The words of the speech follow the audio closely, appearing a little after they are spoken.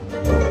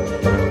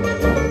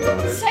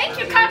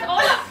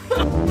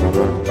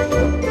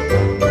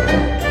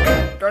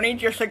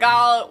need your cigar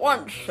all at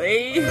once,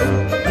 see?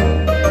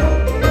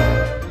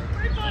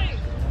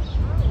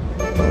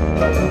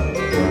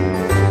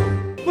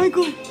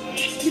 Michael,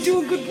 you're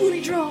doing good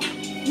booty drop.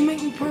 You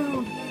make me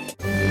proud.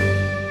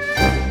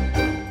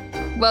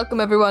 Welcome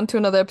everyone to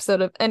another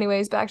episode of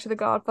Anyways Back to the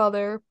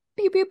Godfather.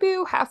 Pew pew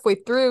pew. Halfway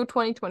through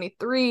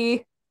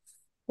 2023.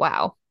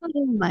 Wow.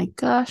 Oh my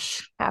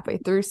gosh. Halfway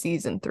through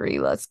season 3.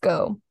 Let's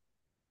go.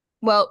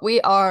 Well,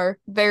 we are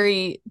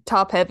very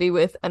top heavy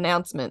with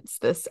announcements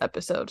this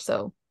episode,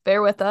 so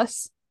bear with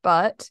us.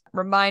 But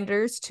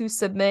reminders to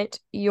submit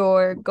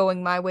your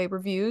Going My Way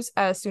reviews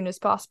as soon as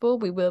possible.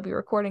 We will be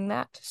recording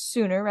that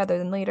sooner rather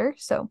than later,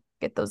 so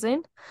get those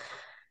in.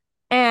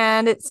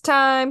 And it's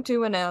time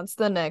to announce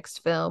the next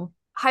film.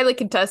 Highly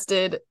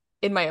contested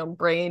in my own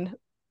brain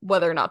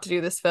whether or not to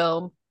do this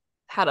film.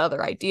 Had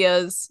other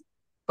ideas,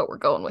 but we're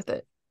going with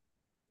it.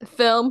 The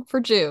film for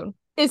June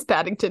is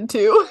Paddington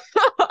 2.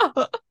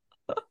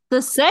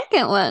 The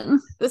second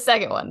one. The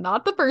second one,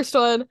 not the first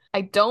one.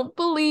 I don't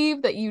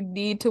believe that you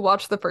need to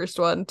watch the first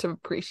one to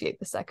appreciate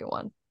the second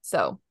one.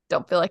 So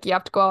don't feel like you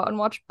have to go out and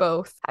watch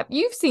both.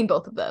 You've seen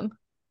both of them.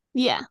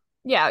 Yeah.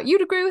 Yeah,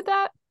 you'd agree with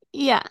that?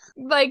 Yeah.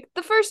 Like,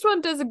 the first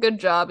one does a good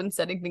job in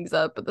setting things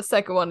up, but the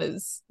second one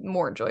is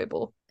more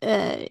enjoyable.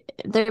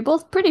 They're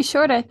both pretty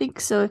short, I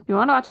think, so if you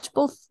want to watch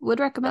both, would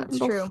recommend That's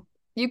them both. true.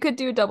 You could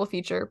do a double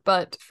feature,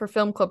 but for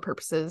film club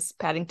purposes,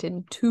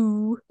 Paddington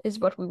 2 is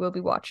what we will be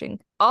watching.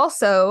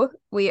 Also,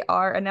 we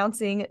are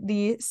announcing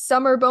the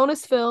summer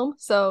bonus film,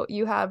 so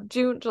you have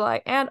June,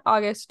 July, and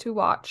August to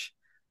watch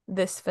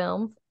this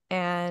film,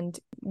 and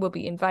we'll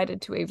be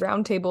invited to a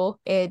roundtable,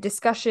 a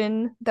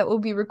discussion that will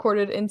be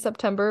recorded in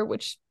September,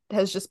 which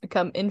has just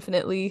become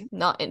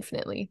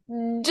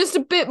just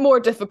a bit more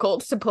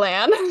difficult to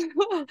plan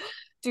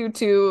due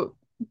to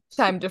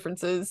time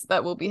differences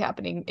that will be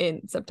happening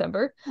in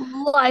September.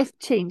 Life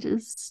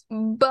changes.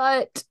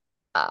 But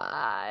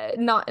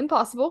not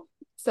impossible.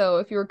 So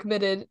if you're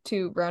committed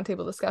to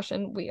roundtable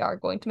discussion, we are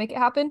going to make it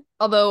happen.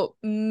 Although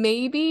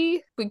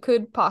maybe we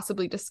could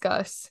possibly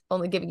discuss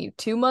only giving you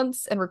 2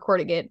 months and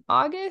recording it in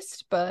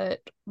August,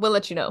 but we'll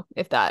let you know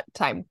if that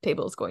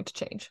timetable is going to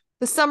change.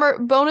 The summer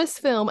bonus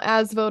film,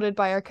 as voted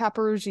by our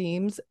Kappa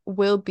regimes,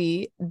 will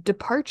be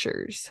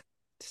Departures.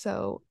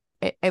 So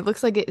it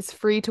looks like it is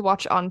free to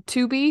watch on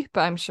Tubi,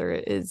 but I'm sure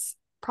it is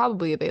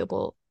probably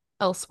available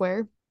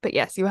elsewhere. But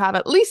yes, you have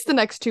at least the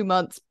next 2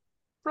 months,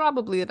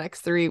 probably the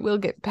next 3. We'll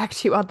get back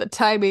to you on the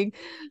timing.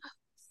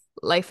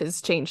 Life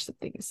has changed some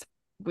things.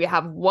 We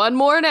have one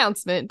more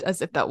announcement,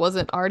 as if that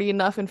wasn't already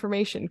enough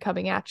information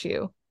coming at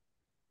you.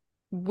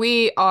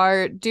 We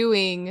are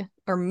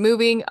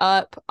moving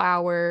up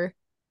our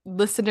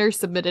listener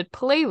submitted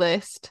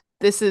playlist.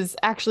 This is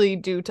actually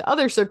due to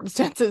other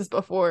circumstances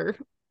before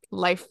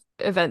life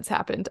events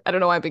happened. I don't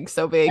know why I'm being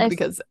so vague,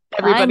 because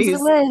everybody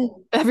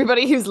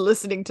who's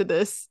listening to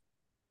this,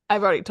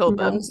 I've already told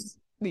them.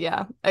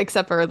 Yeah,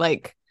 except for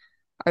like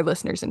our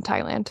listeners in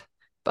Thailand.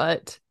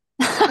 But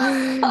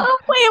Oh,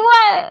 wait,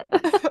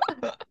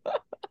 what?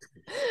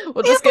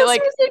 we'll just get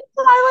like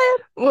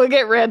we'll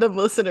get random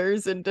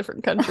listeners in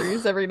different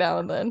countries every now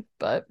and then.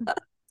 But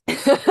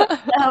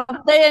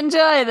they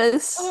enjoy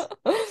this.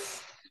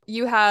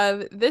 You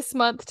have this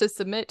month to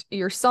submit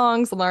your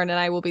songs. Lauren and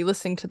I will be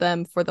listening to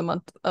them for the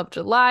month of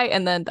July,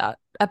 and then that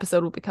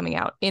episode will be coming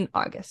out in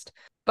August.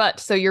 But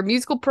so your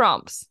musical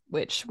prompts,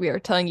 which we are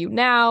telling you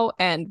now,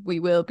 and we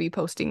will be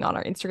posting on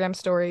our Instagram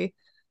story.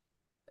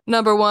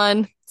 Number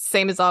 1,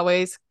 same as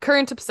always,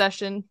 Current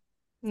Obsession.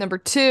 Number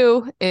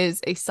 2 is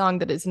a song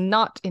that is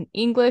not in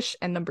English.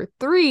 And number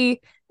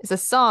 3 is a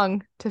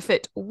song to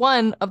fit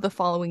one of the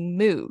following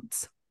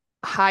moods: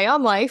 high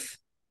on life,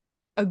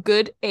 a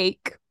good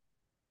ache,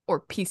 or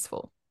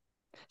peaceful.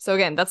 So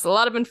again, that's a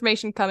lot of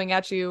information coming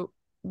at you.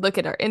 Look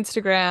at our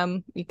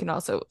Instagram. You can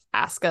also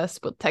ask us.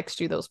 We'll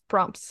text you those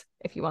prompts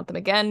if you want them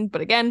again.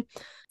 But again,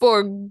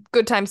 for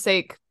good time's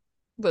sake,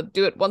 we'll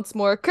do it once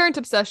more. Current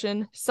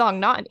Obsession, song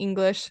not in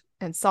English,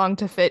 and song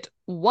to fit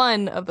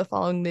one of the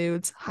following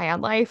moods: high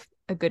on life,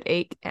 a good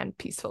ache, and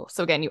peaceful.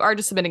 So again, you are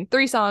just submitting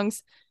 3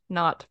 songs,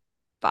 not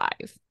 5.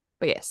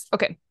 But yes,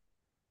 okay.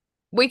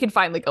 We can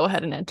finally go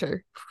ahead and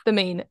enter the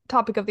main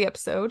topic of the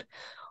episode,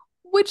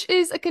 which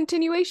is a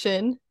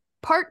continuation,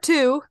 part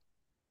 2,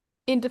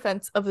 in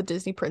defense of the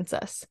Disney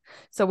princess.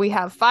 So we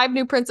have 5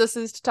 new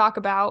princesses to talk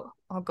about.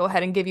 I'll go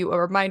ahead and give you a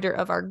reminder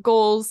of our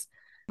goals.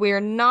 We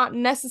are not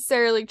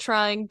necessarily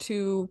trying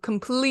to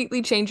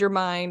completely change your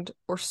mind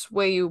or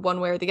sway you one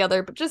way or the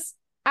other, but just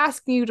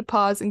asking you to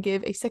pause and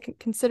give a second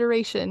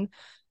consideration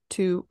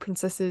to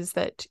princesses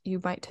that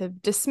you might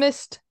have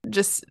dismissed,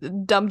 just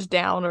dumbed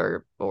down,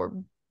 or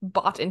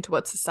bought into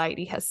what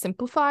society has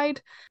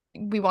simplified.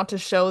 We want to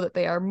show that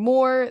they are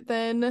more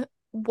than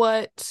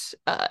what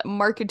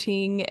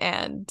marketing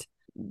and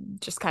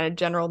just kind of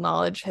general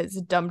knowledge has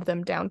dumbed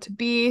them down to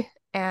be.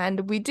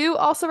 And we do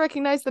also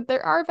recognize that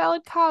there are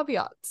valid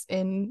caveats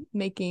in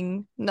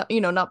making,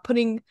 not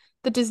putting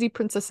the Disney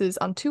princesses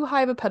on too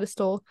high of a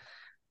pedestal.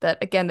 That,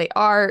 again, they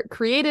are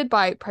created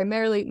by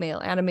primarily male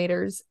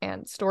animators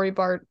and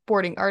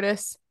storyboarding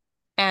artists.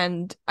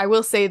 And I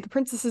will say the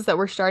princesses that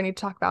we're starting to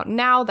talk about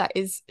now, that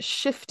is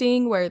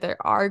shifting, where there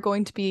are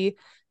going to be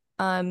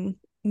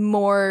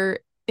more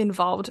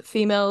involved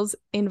females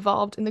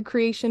involved in the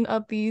creation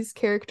of these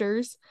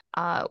characters.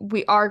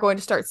 We are going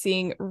to start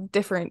seeing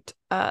different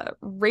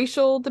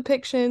racial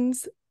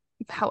depictions.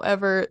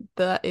 However,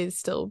 that is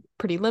still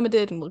pretty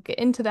limited, and we'll get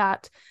into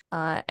that.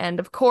 And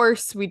of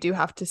course, we do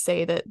have to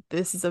say that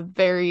this is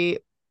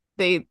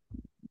they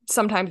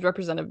sometimes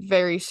represent a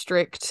very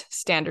strict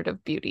standard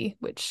of beauty,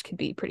 which can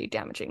be pretty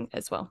damaging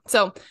as well.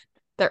 So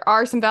there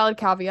are some valid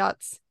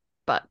caveats,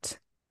 but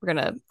we're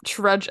going to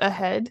trudge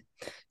ahead.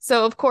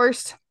 So, of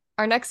course,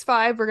 our next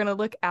 5, we're going to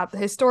look at the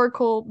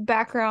historical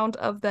background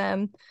of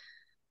them,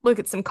 look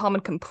at some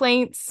common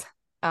complaints.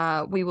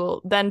 We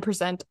will then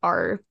present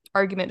our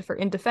argument for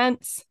in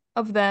defense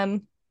of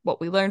them, what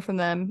we learned from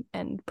them,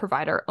 and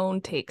provide our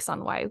own takes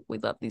on why we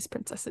love these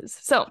princesses.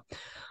 So,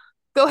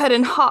 go ahead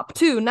and hop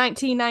to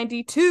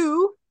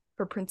 1992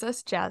 for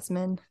Princess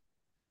Jasmine.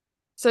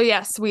 So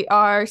yes, we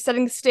are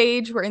setting the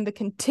stage. We're in the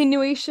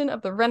continuation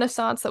of the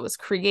Renaissance that was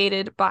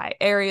created by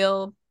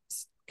Ariel,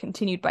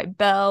 continued by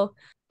Belle.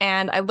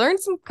 And I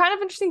learned some kind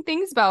of interesting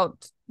things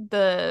about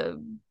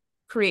the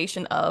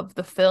creation of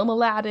the film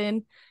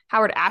Aladdin.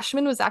 Howard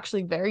Ashman was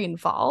actually very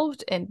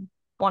involved and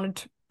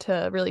wanted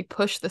to really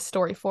push the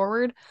story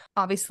forward.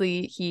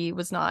 Obviously, he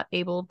was not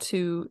able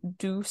to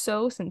do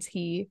so since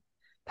he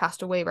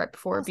passed away right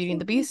before Beauty and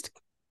the Beast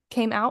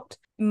came out.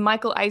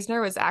 Michael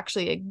Eisner was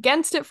actually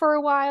against it for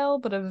a while,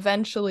 but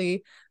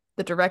eventually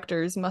the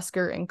directors,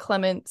 Musker and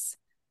Clements,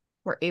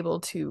 were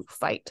able to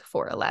fight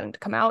for Aladdin to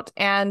come out.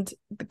 And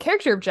the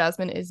character of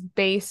Jasmine is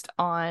based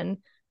on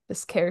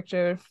this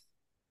character.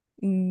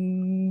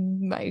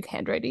 My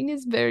handwriting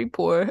is very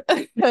poor,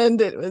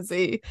 and it was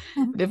a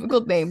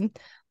difficult name.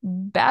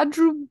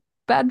 Badrul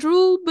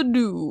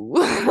Badu.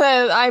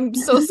 I'm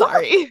so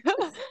sorry.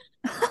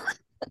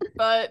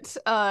 But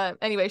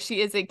anyway, she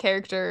is a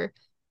character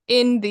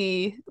in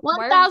the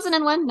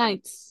 1001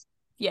 Nights.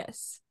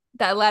 Yes.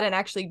 That Aladdin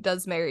actually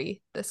does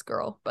marry this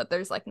girl, but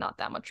there's like not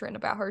that much written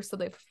about her, so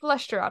they've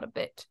fleshed her out a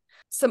bit.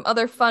 Some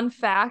other fun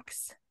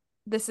facts.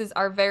 This is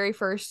our very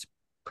first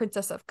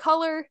princess of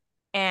color,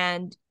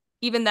 and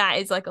even that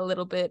is like a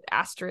little bit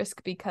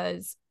asterisk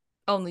because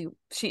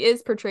she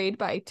is portrayed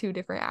by 2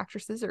 different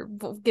actresses, or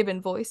given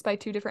voice by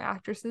 2 different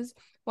actresses,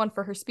 one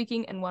for her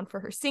speaking and one for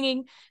her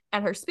singing.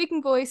 And her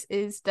speaking voice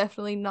is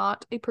definitely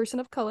not a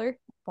person of color,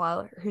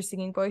 while her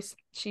singing voice,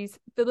 she's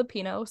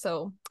Filipino,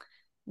 so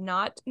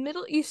not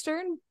Middle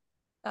Eastern,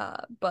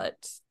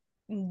 but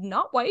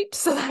not white,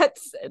 so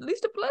that's at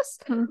least a plus.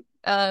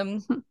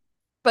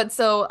 But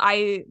so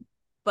I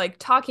like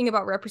talking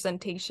about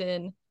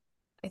representation.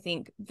 I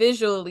think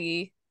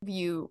visually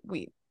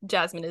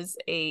Jasmine is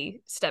a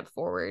step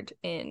forward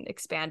in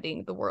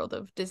expanding the world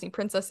of Disney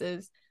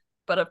princesses,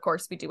 but of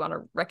course we do want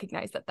to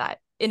recognize that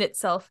in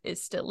itself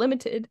is still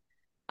limited.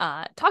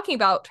 Talking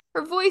about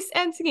her voice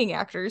and singing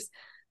actors,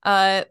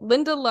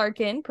 Linda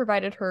Larkin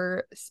provided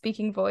her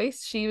speaking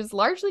voice. She was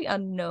largely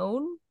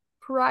unknown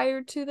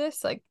prior to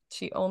this. Like,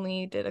 she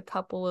only did a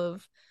couple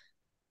of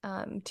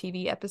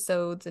TV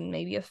episodes and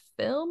maybe a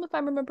film, if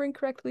I'm remembering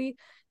correctly.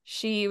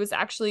 She was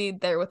actually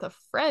there with a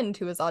friend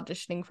who was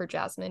auditioning for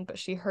Jasmine, but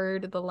she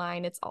heard the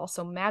line, "It's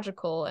also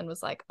magical," and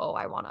was like, oh,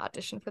 I want to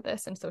audition for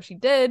this. And so she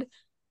did.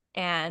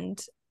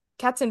 And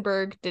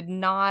Katzenberg did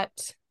not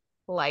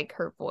like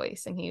her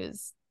voice, and he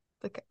was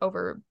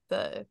over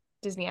the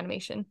Disney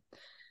animation.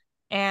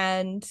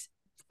 And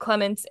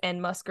Clements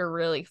and Musker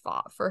really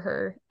fought for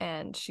her,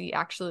 and she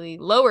actually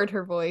lowered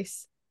her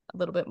voice a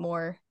little bit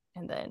more,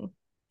 and then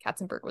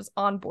Katzenberg was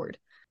on board.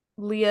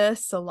 Lea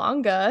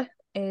Salonga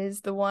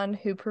is the one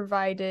who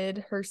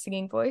provided her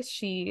singing voice.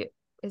 She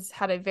has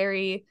had a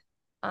very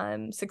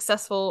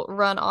successful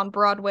run on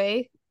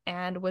Broadway,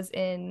 and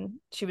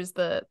she was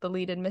the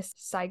lead in Miss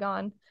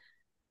Saigon,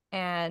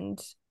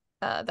 and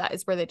that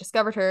is where they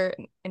discovered her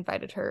and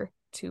invited her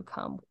to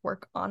come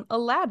work on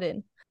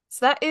Aladdin.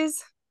 So that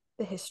is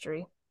the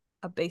history,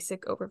 a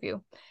basic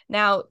overview.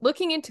 Now,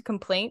 looking into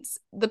complaints,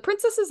 the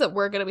princesses that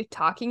we're going to be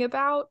talking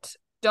about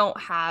don't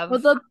have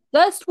the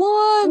best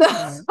one.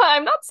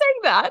 I'm not saying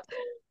that.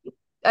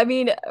 I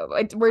mean,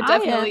 we're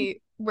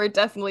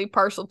definitely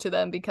partial to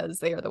them because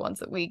they are the ones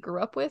that we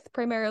grew up with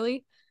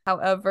primarily.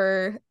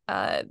 However,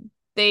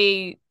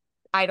 they,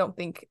 I don't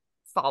think,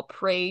 fall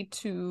prey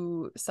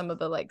to some of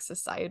the like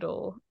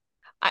societal.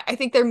 I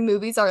think their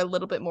movies are a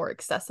little bit more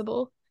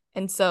accessible,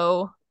 and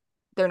so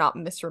they're not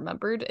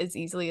misremembered as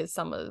easily as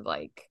some of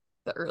like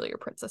the earlier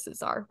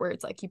princesses are, where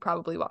it's like you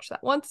probably watched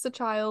that once as a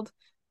child,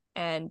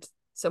 and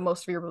so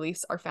most of your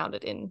beliefs are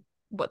founded in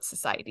what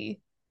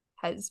society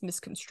has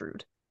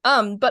misconstrued.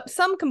 But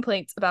some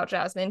complaints about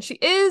Jasmine: she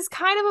is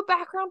kind of a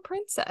background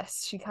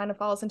princess. She kind of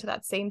falls into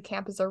that same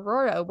camp as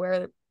Aurora,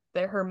 where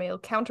her male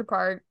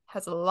counterpart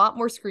has a lot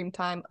more screen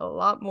time, a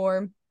lot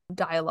more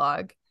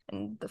dialogue,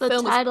 and the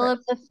title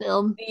of the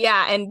film.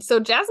 Yeah, and so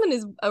Jasmine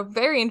is a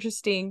very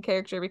interesting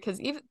character because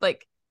even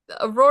like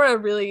Aurora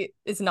really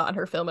is not in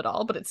her film at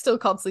all, but it's still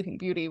called Sleeping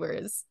Beauty,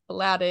 whereas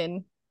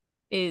Aladdin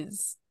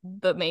is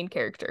the main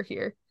character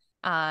here.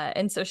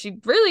 And so she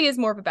really is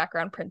more of a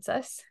background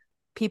princess.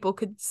 People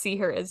could see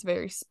her as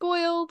very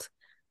spoiled.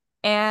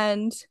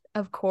 And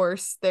of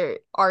course, there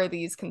are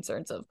these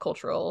concerns of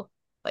cultural,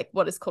 like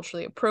what is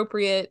culturally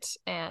appropriate.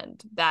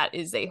 And that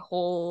is a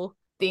whole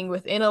thing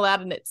within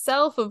Aladdin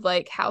itself of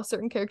like how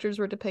certain characters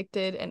were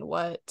depicted and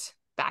what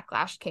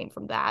backlash came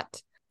from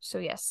that. So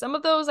yes, some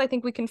of those I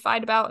think we can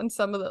fight about, and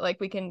some of the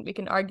like we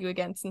can argue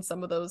against, and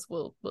some of those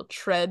we'll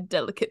tread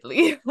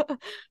delicately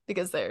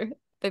because they've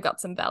got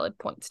some valid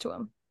points to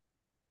them.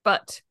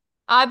 But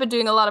I've been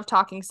doing a lot of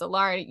talking, so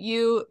Lauren,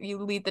 you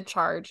lead the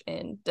charge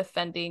in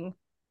defending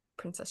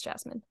Princess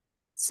Jasmine.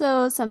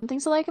 So, some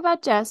things I like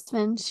about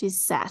Jasmine,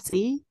 she's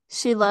sassy.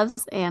 She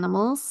loves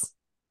animals.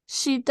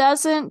 She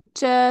doesn't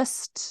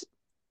just,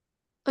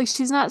 like,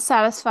 she's not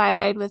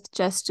satisfied with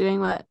just doing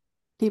what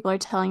people are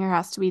telling her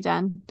has to be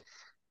done.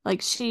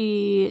 Like,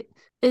 she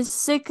is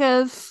sick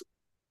of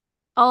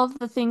all of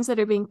the things that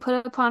are being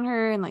put upon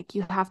her, and like,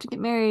 you have to get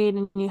married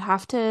and you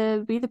have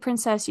to be the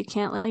princess. You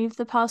can't leave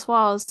the palace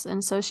walls.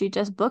 And so she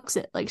just books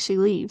it, like, she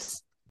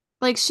leaves.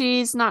 Like,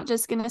 she's not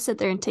just gonna sit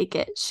there and take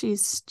it.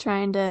 She's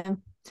trying to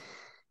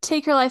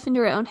take her life into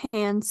her own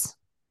hands.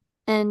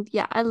 And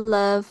yeah, I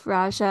love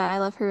Raja. I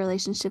love her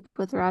relationship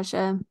with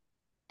Raja.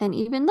 And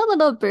even the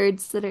little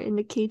birds that are in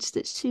the cage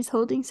that she's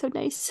holding so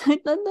nice. I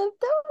love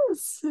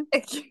those.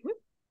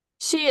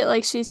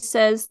 She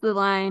says the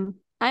line,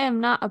 I am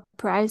not a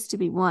prize to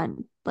be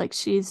won. Like,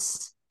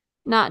 she's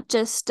not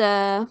just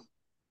a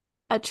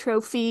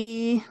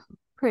trophy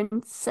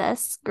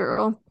princess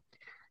girl.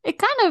 It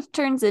kind of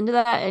turns into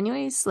that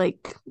anyways.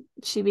 Like,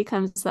 she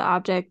becomes the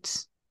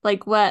object,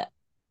 like what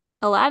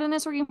Aladdin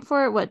is working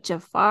for, what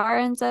Jafar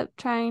ends up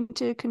trying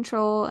to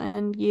control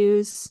and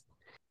use.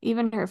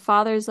 Even her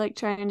father's like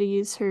trying to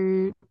use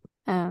her,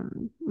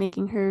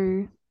 making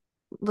her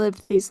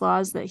live these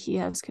laws that he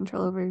has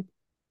control over.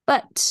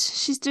 But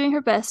she's doing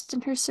her best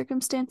in her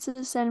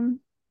circumstances and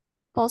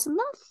falls in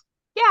love.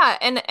 Yeah,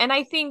 and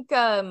I think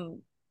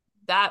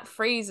that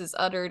phrase is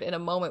uttered in a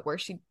moment where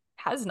she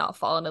has not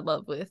fallen in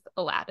love with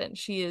Aladdin.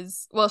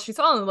 She's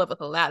fallen in love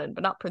with Aladdin,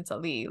 but not Prince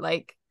Ali.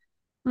 Like,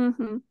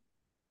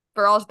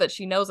 for all that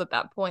she knows at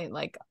that point,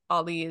 like,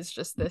 Ali is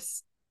just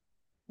this,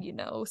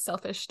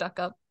 selfish,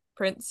 stuck-up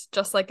prince,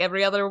 just like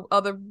every other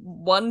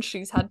one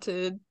she's had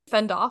to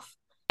fend off.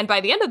 And by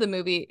the end of the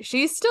movie,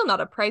 she's still not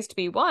a prize to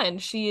be won.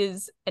 She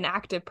is an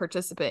active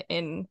participant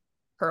in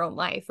her own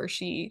life, where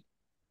she,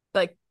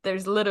 like,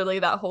 there's literally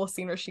that whole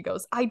scene where she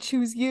goes, I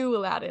choose you,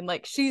 Aladdin.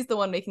 Like, she's the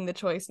one making the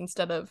choice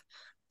instead of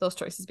those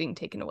choices being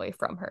taken away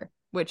from her,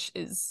 which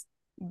is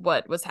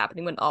what was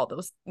happening when all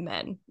those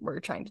men were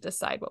trying to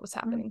decide what was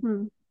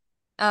happening.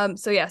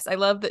 So yes, I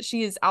love that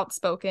she is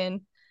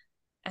outspoken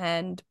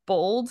and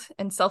bold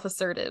and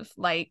self-assertive.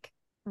 Like,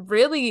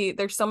 really,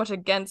 there's so much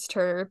against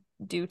her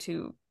due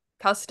to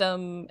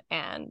custom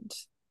and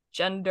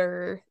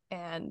gender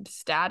and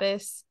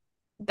status.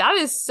 That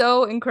is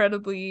so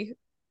incredibly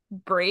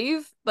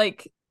brave.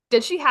 Like,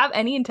 did she have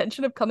any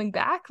intention of coming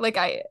back? Like,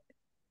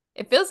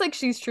 it feels like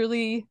she's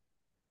truly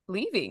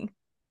leaving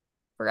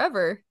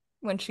forever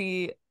when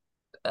she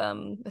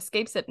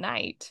escapes at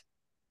night.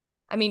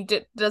 I mean,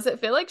 does it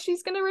feel like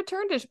she's gonna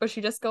return? Was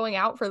she just going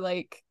out for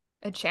like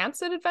a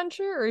chance at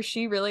adventure, or is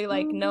she really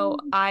like, no,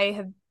 I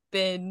have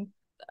been,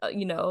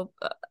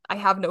 I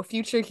have no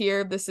future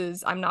here.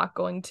 I'm not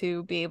going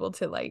to be able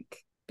to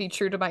like be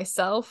true to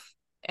myself,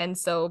 and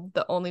so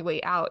the only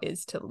way out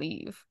is to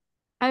leave.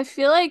 I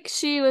feel like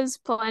she was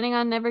planning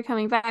on never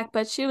coming back,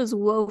 but she was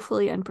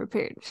woefully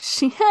unprepared.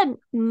 She had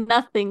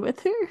nothing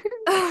with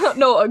her.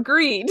 No,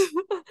 agreed.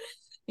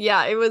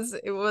 Yeah, it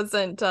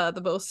wasn't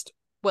the most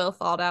well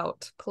thought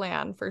out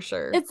plan for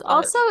sure. It's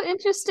also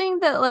interesting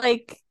that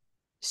like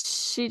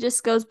she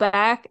just goes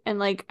back, and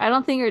like I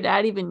don't think her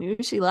dad even knew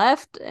she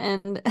left,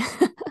 and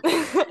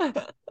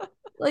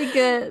like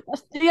the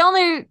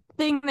only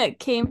thing that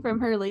came from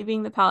her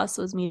leaving the palace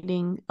was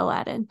meeting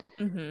Aladdin,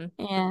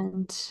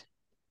 and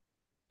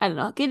I don't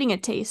know, getting a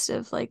taste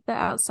of like the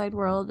outside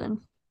world.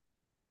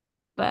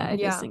 But I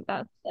just think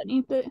that's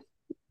funny. But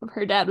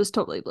her dad was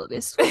totally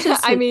oblivious.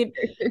 I mean,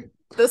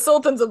 the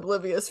Sultan's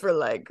oblivious for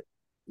like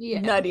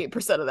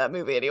 98% of that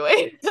movie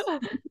anyway.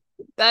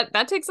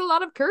 That takes a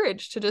lot of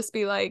courage to just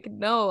be like,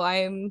 no,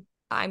 I'm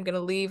gonna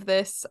leave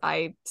this.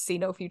 I see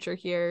no future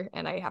here,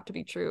 and I have to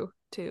be true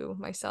to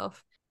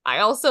myself. I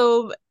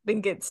also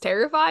think it's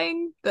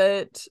terrifying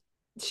that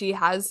she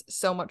has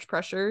so much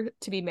pressure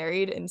to be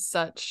married in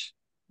such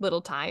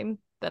little time,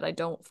 that I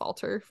don't fault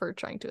her for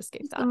trying to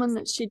escape that. Someone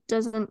that she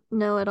doesn't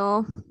know at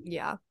all.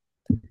 Yeah.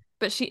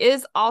 But she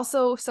is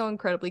also so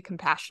incredibly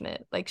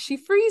compassionate. Like, she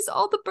frees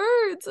all the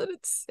birds, and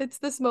it's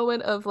this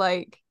moment of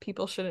like,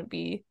 people shouldn't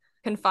be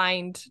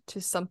confined to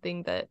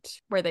something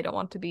where they don't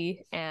want to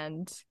be,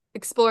 and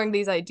exploring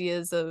these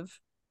ideas of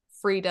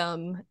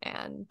freedom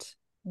and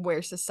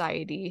where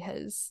society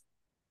has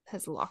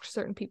locked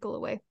certain people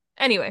away.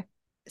 Anyway,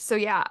 so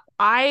yeah,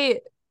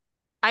 I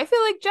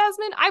feel like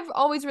Jasmine, I've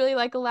always really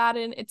liked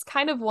Aladdin. It's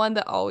kind of one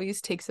that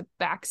always takes a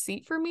back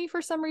seat for me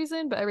for some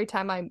reason, but every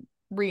time I'm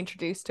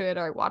reintroduced to it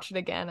or I watch it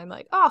again, I'm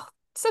like, oh,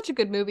 such a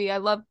good movie. I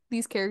love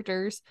these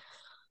characters.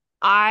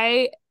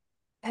 I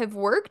have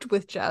worked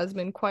with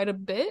Jasmine quite a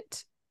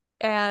bit,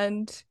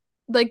 and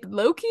like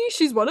Loki,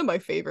 she's one of my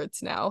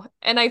favorites now.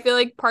 And I feel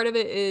like part of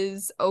it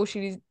is, oh,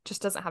 she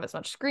just doesn't have as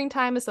much screen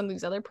time as some of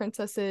these other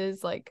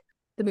princesses. Like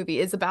the movie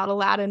is about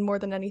Aladdin more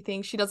than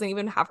anything. She doesn't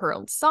even have her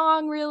own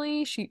song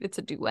really. It's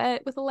a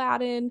duet with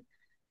Aladdin.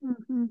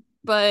 Mm-hmm.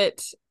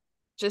 But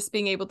just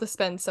being able to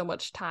spend so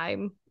much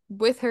time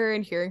with her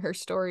and hearing her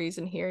stories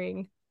and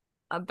hearing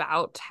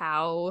about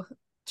how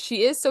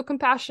she is so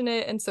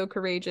compassionate and so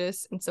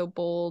courageous and so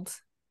bold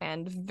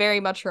and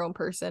very much her own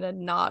person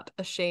and not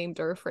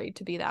ashamed or afraid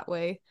to be that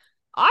way.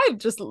 I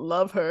just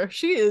love her.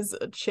 She is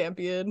a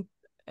champion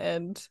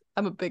and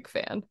I'm a big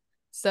fan.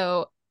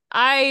 So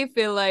I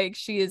feel like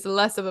she is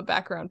less of a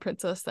background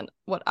princess than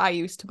what I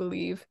used to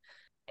believe.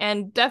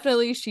 And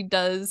definitely she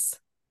does,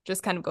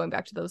 just kind of going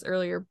back to those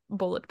earlier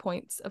bullet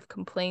points of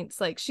complaints,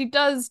 like she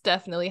does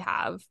definitely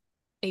have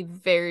a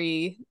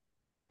very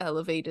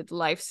elevated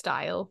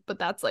lifestyle, but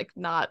that's like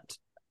not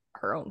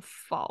her own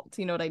fault.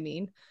 You know what I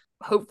mean?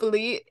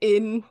 Hopefully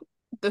in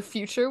the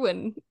future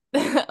when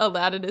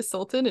Aladdin is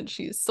sultan and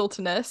she's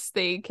sultaness,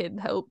 they can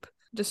help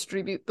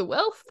distribute the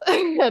wealth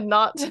and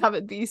not have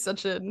it be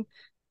such an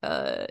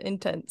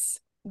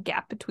intense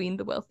gap between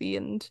the wealthy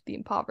and the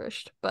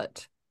impoverished.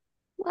 But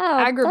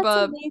Wow, that's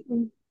Agrabah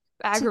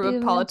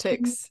amazing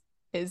politics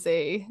is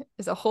a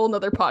whole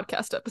nother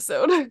podcast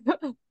episode.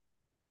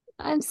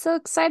 I'm so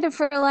excited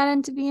for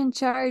Aladdin to be in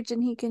charge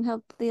and he can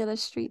help the other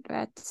street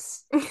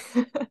rats.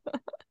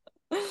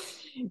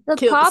 The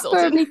Kill the pauper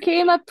Sultan.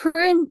 became a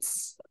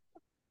prince.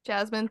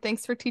 Jasmine,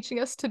 thanks for teaching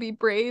us to be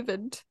brave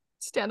and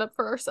stand up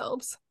for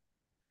ourselves.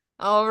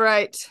 All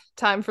right,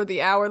 time for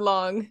the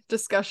hour-long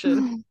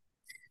discussion.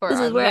 This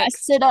is where I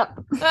sit up.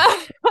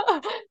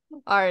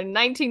 Our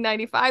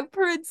 1995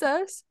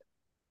 princess,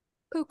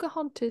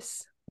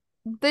 Pocahontas.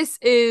 This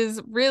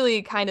is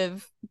really kind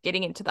of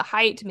getting into the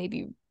height,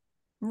 maybe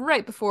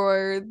right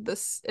before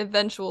this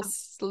eventual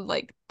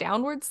like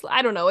downward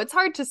I don't know, it's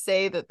hard to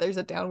say that there's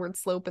a downward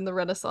slope in the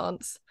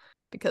Renaissance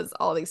because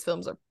all these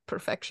films are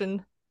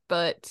perfection,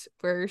 but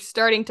we're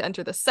starting to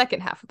enter the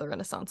second half of the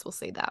Renaissance. We'll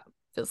say that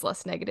feels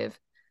less negative.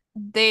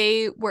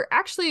 They were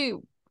actually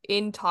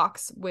in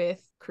talks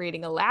with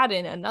creating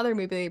Aladdin. Another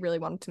movie they really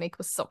wanted to make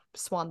was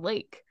Swan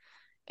Lake,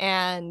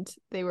 and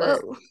they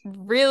were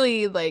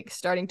really like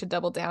starting to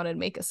double down and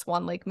make a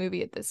Swan Lake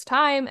movie at this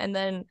time. And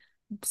then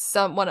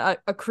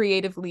a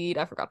creative lead,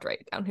 I forgot to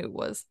write down who it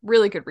was.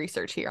 Really good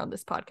research here on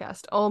this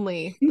podcast,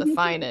 only the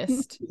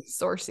finest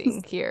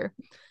sourcing here.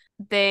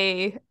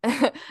 They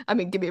I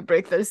mean, give me a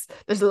break, there's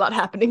a lot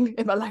happening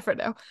in my life right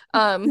now.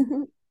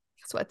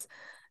 Sweats.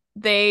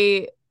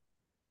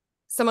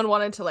 Someone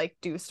wanted to like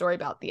do a story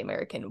about the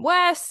American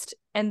West,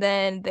 and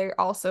then there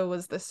also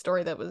was this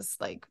story that was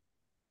like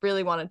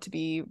really wanted to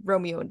be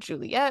Romeo and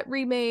Juliet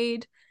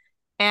remade,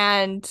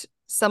 and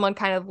someone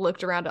kind of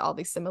looked around at all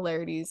these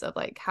similarities of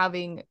like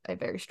having a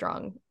very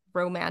strong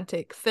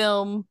romantic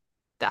film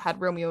that had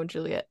Romeo and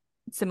Juliet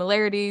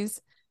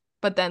similarities,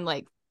 but then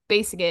like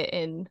basing it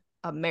in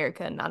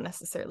America, not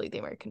necessarily the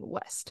American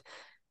West.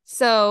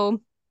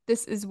 So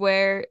this is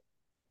where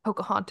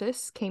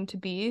Pocahontas came to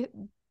be.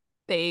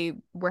 They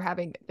were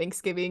having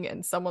Thanksgiving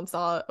and someone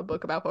saw a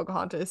book about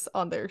Pocahontas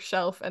on their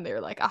shelf and they were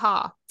like,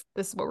 aha,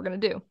 this is what we're gonna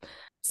do.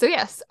 So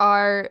yes,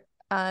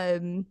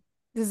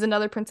 this is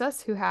another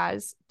princess who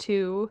has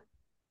two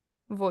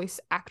voice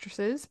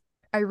actresses.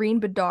 Irene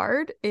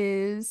Bedard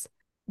is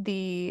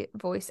the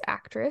voice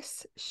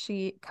actress.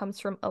 She comes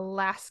from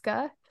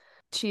Alaska.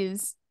 She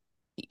is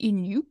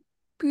Inupiat.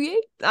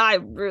 I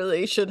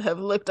really should have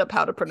looked up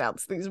how to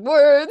pronounce these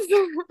words.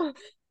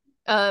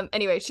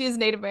 Anyway, she is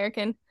Native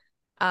American.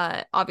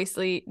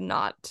 Obviously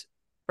not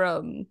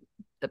from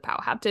the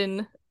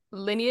Powhatan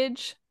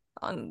lineage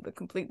on the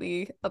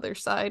completely other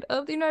side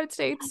of the United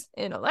States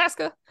in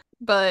Alaska.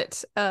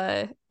 But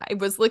I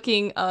was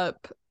looking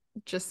up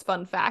just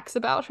fun facts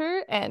about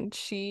her, and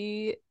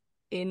she,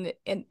 in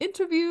an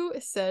interview,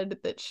 said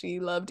that she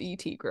loved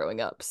E.T.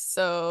 growing up.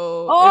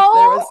 So if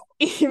there was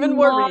even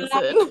more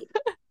reason.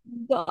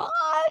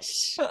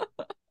 Gosh.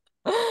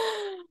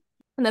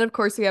 And then, of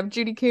course, we have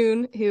Judy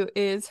Kuhn, who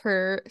is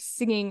her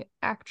singing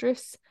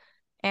actress.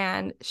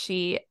 And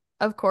she,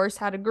 of course,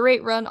 had a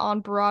great run on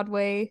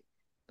Broadway,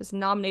 was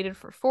nominated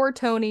for 4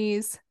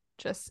 Tonys,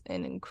 just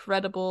an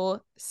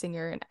incredible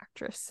singer and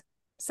actress.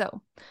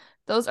 So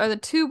those are the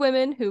 2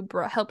 women who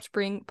helped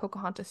bring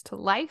Pocahontas to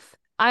life.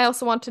 I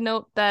also want to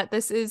note that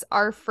this is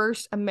our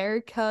first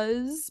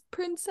America's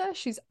princess.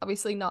 She's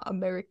obviously not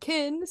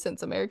American,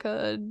 since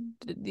America,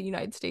 the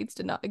United States,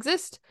 did not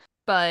exist.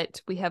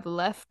 But we have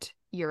left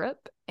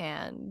Europe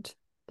and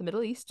the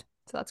Middle East,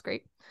 so that's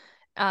great.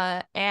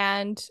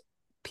 And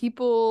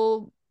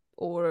people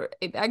or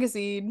a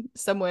magazine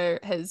somewhere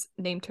has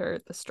named her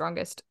the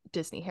strongest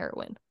Disney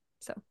heroine.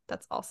 So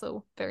that's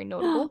also very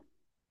notable.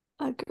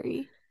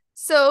 Agree.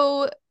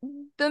 So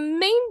the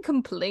main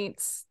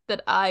complaints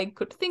that I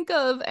could think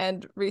of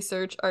and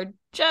research are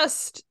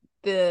just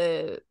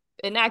the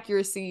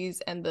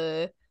inaccuracies and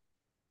the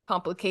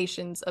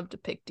complications of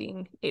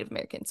depicting Native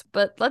Americans.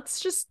 But let's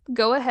just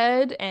go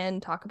ahead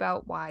and talk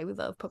about why we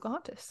love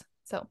Pocahontas.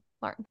 So,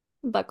 Lauren.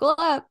 Buckle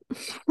up.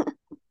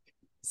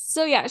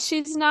 So yeah,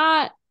 she's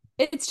not,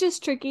 it's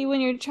just tricky when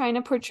you're trying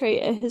to portray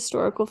a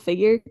historical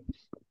figure,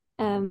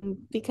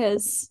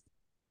 because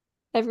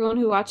everyone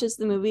who watches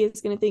the movie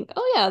is going to think,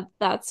 oh yeah,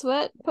 that's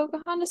what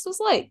Pocahontas was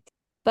like.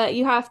 But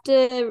you have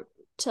to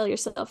tell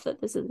yourself that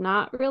this is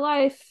not real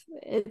life.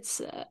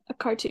 It's a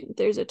cartoon.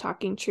 There's a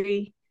talking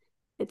tree.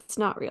 It's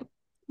not real.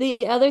 The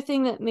other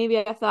thing that maybe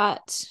I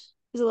thought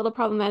is a little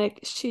problematic,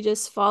 she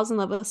just falls in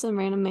love with some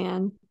random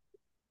man.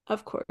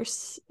 Of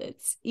course,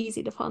 it's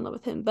easy to fall in love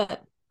with him,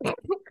 but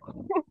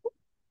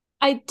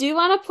I do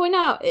want to point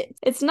out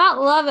it's not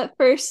love at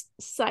first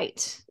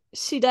sight.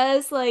 She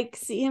does like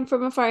see him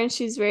from afar and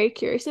she's very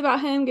curious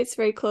about him, gets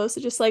very close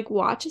and just like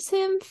watches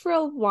him for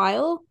a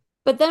while.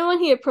 But then when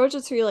he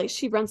approaches her, like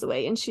she runs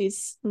away and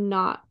she's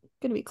not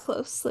gonna be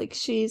close. Like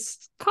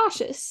she's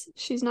cautious.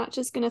 She's not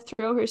just gonna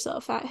throw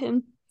herself at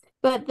him.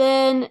 But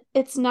then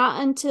it's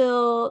not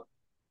until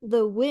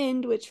the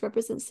wind, which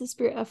represents the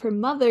spirit of her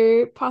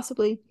mother,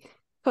 possibly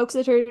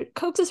coaxes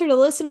her to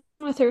listen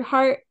with her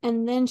heart,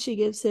 and then she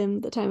gives him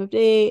the time of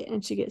day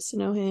and she gets to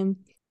know him.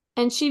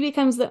 And she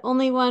becomes the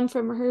only one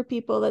from her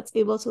people that's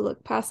able to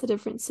look past the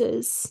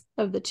differences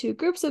of the two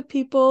groups of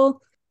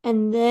people,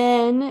 and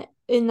then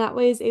in that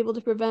way is able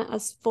to prevent a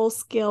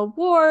full-scale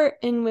war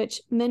in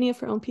which many of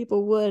her own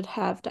people would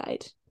have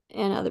died,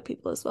 and other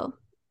people as well.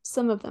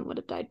 Some of them would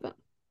have died, but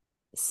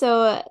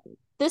so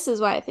this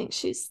is why I think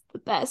she's the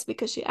best,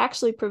 because she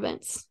actually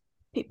prevents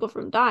people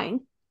from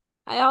dying.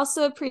 I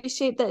also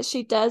appreciate that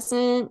she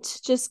doesn't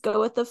just go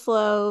with the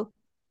flow,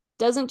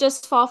 doesn't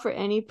just fall for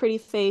any pretty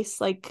face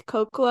like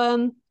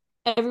Cocoa.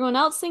 Everyone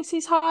else thinks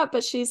he's hot,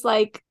 but she's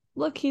like,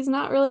 look, he's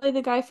not really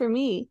the guy for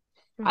me.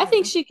 Mm-hmm. I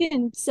think she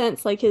can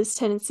sense like his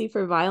tendency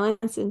for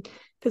violence, and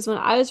because when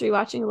I was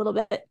rewatching a little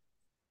bit,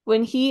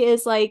 when he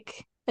is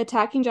like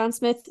attacking John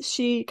Smith,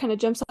 she kind of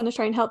jumps on to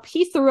try and help.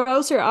 He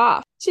throws her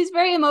off. She's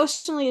very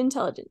emotionally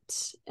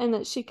intelligent, and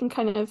that she can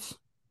kind of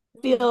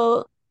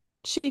feel,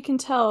 she can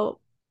tell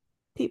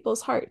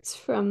people's hearts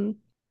from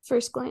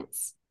first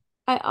glance.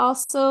 I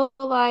also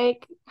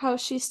like how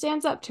she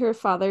stands up to her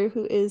father,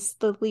 who is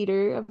the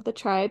leader of the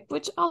tribe,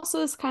 which also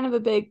is kind of a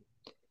big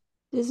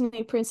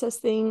Disney princess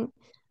thing.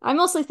 I'm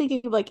mostly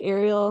thinking of like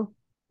Ariel.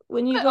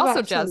 When you but go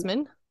also back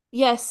Jasmine.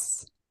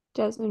 Yes,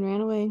 Jasmine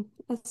ran away,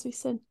 as we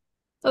said.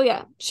 Oh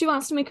yeah, she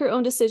wants to make her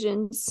own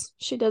decisions.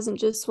 She doesn't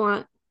just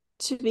want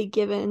to be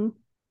given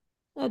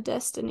a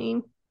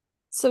destiny.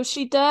 So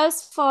she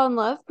does fall in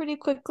love pretty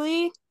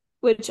quickly,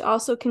 which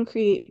also can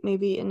create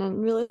maybe an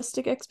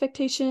unrealistic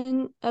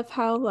expectation of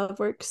how love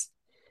works.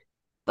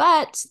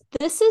 But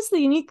this is the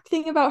unique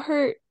thing about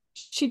her.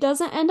 She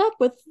doesn't end up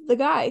with the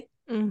guy.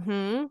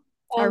 Mm-hmm.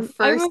 Our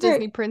first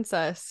Disney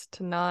princess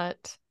to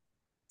not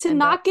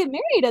get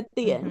married at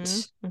the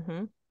end.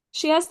 Mm-hmm.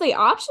 She has the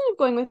option of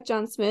going with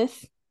John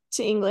Smith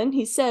to England.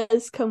 He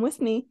says, come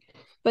with me.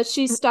 But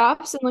she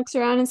stops and looks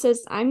around and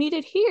says, I'm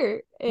needed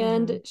here.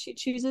 And she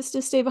chooses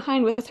to stay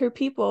behind with her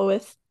people,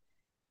 with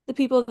the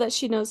people that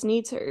she knows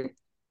needs her.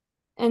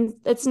 And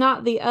it's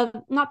not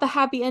the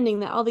happy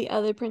ending that all the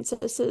other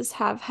princesses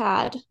have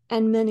had,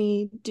 and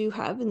many do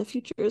have in the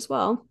future as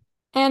well.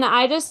 And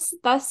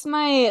that's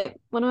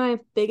one of my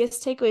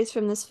biggest takeaways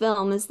from this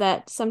film, is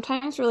that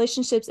sometimes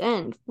relationships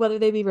end, whether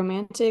they be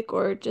romantic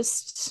or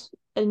just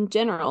in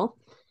general.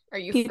 Are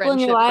you people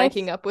friendship in your life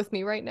breaking up with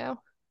me right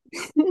now?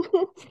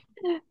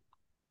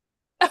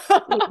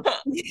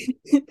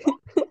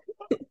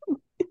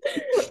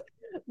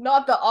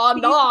 Not the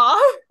nah.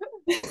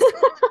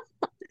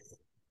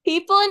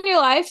 People in your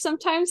life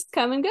sometimes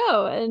come and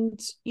go, and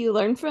you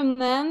learn from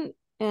them,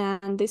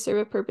 and they serve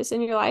a purpose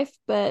in your life,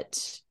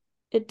 but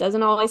it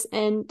doesn't always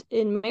end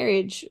in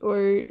marriage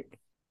or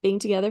being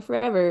together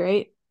forever,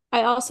 right?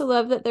 I also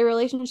love that their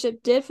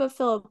relationship did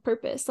fulfill a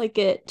purpose. Like,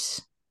 it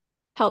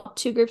helped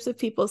two groups of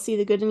people see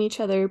the good in each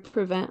other,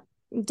 prevent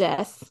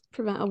death,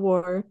 prevent a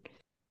war.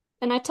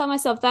 And I tell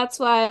myself that's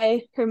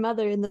why her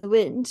mother in the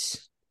wind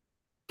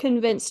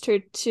convinced her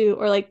to,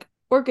 or like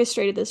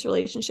orchestrated this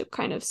relationship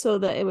kind of so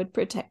that it would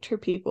protect her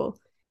people.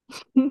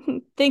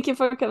 Thank you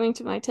for coming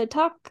to my TED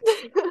Talk.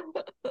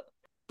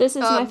 This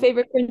is my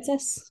favorite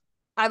princess.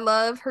 I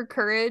love her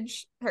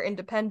courage, her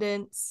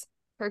independence,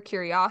 her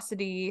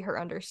curiosity, her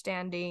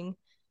understanding.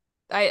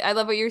 I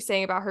love what you're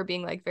saying about her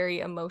being like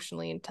very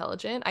emotionally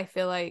intelligent. I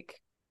feel like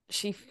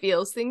she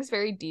feels things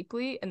very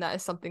deeply, and that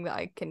is something that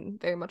I can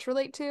very much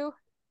relate to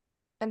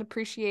and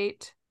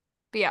appreciate.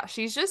 But yeah,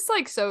 she's just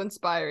like so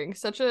inspiring,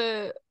 such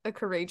a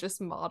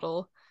courageous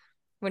model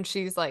when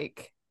she's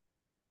like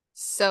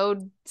so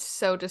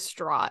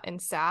distraught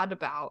and sad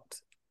about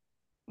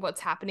what's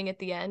happening at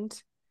the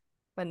end,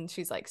 when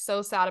she's like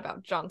so sad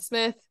about John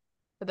Smith,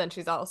 but then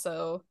she's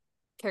also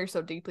cares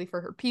so deeply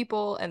for her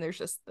people, and there's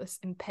just this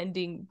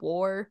impending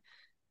war,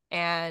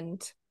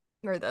 and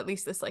or at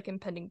least this like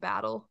impending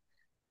battle,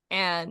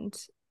 and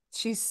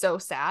she's so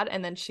sad,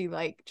 and then she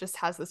like just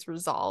has this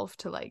resolve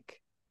to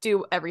like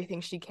do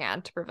everything she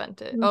can to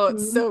prevent it. Oh,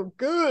 it's so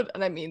good.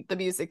 And I mean, the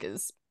music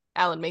is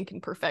Alan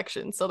Menken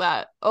perfection, so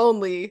that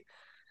only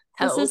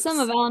helps. This is some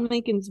of Alan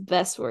Menken's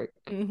best work.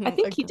 Mhm, I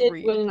think he did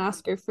agreed. win an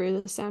Oscar for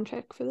the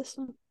soundtrack for this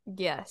one.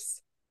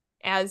 Yes.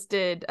 As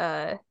did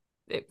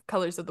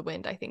Colors of the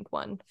Wind, I think,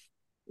 won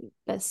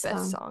Best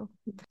song.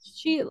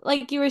 She,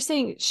 like you were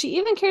saying, she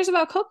even cares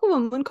about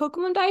Kocoum. When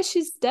Kocoum dies,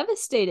 she's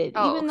devastated,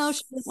 even though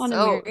she doesn't want to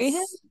marry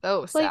him.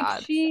 So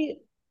sad. Like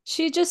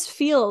she just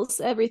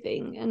feels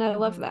everything, and I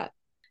love Mhm. that.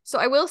 So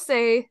I will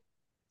say,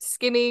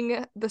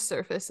 skimming the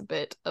surface a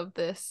bit of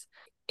this,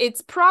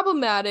 it's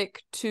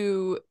problematic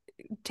to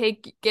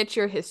get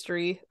your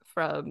history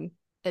from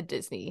a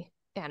Disney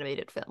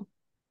animated film.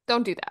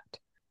 Don't do that.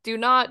 Do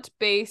not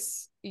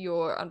base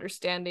your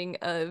understanding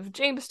of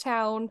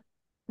Jamestown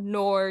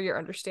nor your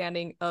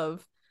understanding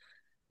of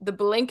the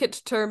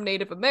blanket term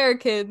Native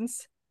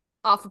Americans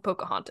off of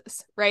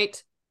Pocahontas,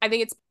 right? I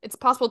think it's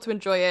possible to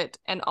enjoy it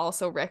and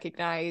also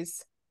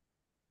recognize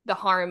the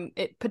harm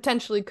it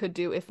potentially could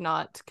do if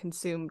not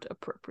consumed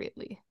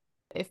appropriately.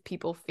 If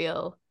people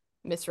feel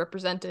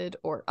misrepresented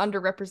or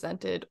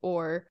underrepresented,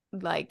 or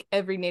like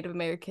every Native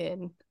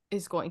American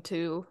is going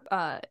to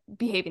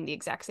behave in the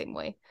exact same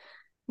way.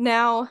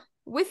 Now,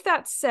 with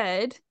that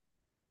said,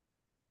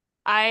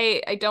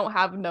 I don't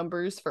have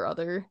numbers for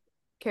other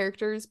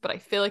characters, but I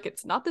feel like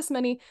it's not this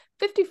many.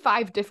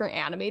 55 different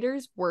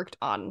animators worked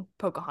on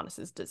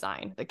Pocahontas's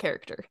design, the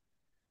character.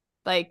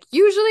 Like,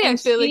 usually And I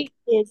feel she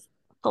is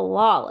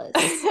flawless.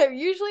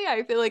 usually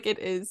I feel like it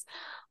is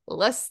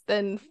less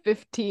than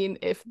 15,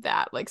 if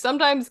that. Like,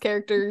 sometimes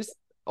characters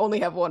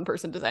only have one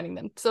person designing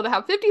them. So to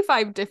have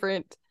 55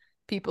 different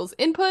people's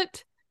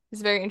input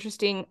is very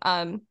interesting.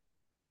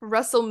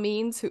 Russell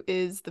Means, who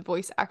is the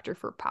voice actor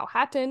for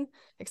Powhatan,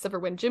 except for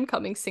when Jim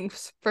Cummings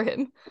sings for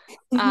him,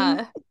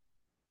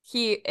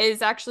 he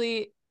is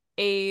actually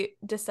a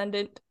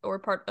descendant or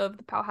part of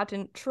the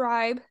Powhatan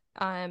tribe,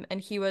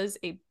 and he was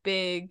a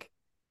big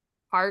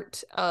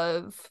part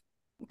of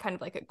kind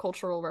of like a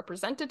cultural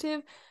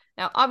representative.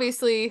 Now,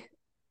 obviously,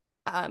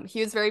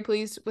 he was very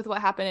pleased with what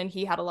happened, and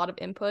he had a lot of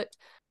input.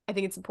 I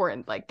think it's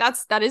important. Like,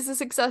 that is a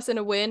success and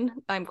a win.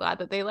 I'm glad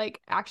that they like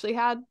actually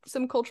had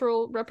some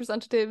cultural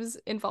representatives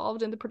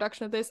involved in the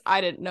production of this. I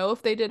didn't know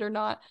if they did or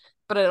not,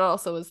 but it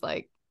also was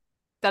like,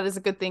 that is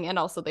a good thing. And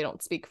also they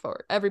don't speak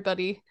for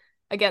everybody.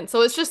 Again,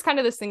 so it's just kind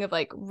of this thing of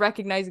like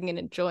recognizing and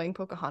enjoying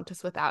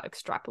Pocahontas without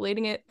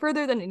extrapolating it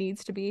further than it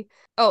needs to be.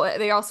 Oh,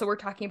 they also were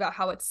talking about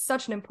how it's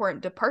such an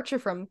important departure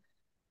from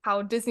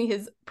how Disney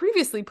has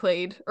previously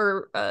played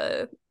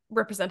or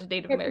represented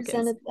Native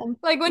Americans. Them.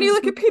 Like when you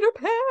look at Peter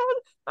Pan.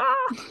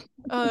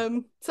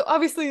 So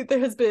obviously there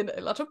has been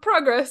a lot of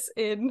progress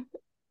in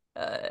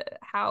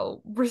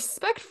how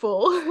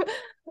respectful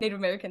Native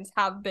Americans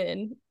have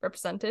been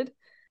represented.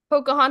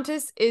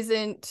 Pocahontas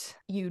isn't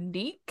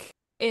unique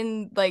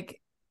in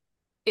like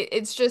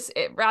it's just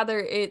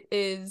it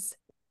is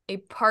a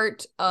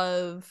part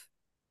of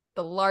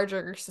the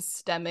larger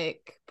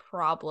systemic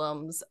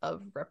problems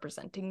of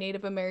representing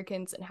Native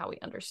Americans and how we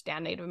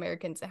understand Native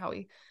Americans and how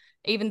we,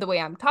 even the way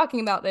I'm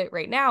talking about it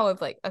right now, of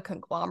like a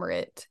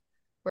conglomerate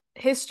where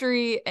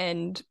history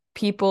and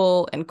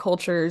people and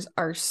cultures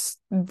are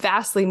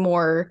vastly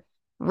more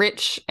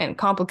rich and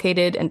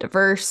complicated and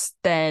diverse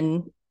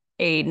than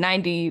a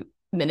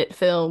 90-minute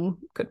film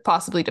could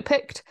possibly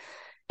depict.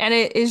 And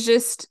it is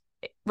just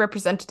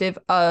representative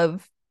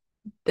of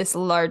this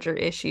larger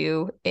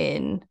issue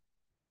in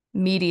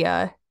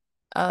media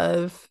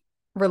of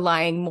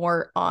relying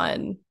more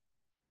on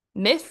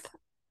myth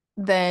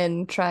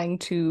than trying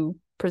to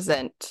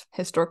present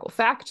historical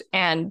fact.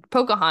 And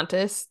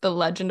Pocahontas, the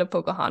legend of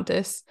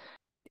Pocahontas,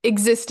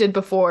 existed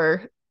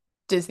before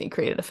Disney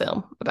created a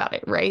film about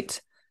it, right?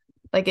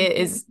 Like, it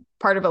is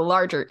part of a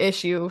larger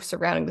issue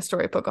surrounding the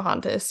story of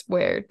Pocahontas,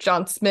 where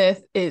John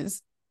Smith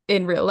is,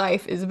 in real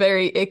life, is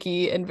very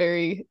icky and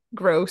very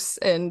gross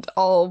and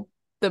all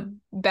the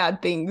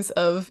bad things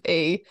of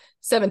a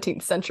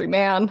 17th century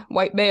man,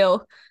 white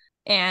male,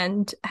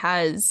 and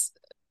has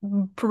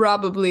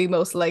probably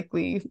most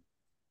likely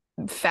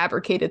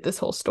fabricated this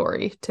whole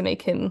story to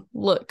make him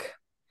look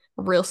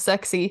real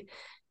sexy.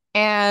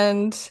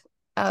 And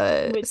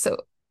so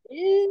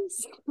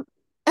is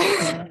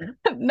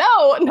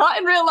no, not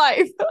in real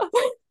life.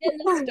 in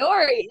the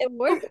story it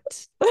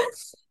worked.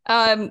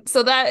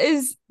 So that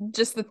is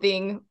just the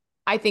thing.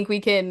 I think we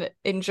can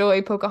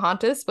enjoy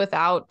Pocahontas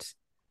without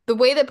the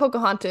way that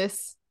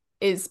Pocahontas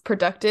is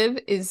productive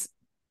is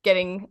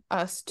getting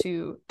us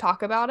to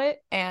talk about it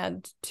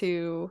and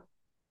to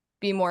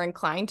be more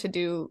inclined to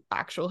do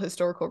actual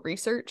historical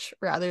research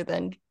rather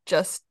than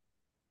just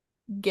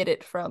get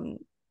it from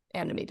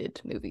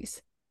animated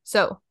movies.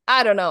 So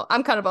I don't know.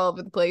 I'm kind of all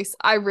over the place.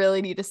 I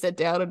really need to sit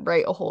down and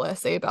write a whole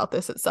essay about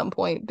this at some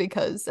point,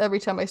 because every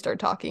time I start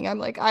talking, I'm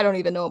like, I don't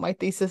even know what my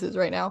thesis is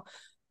right now.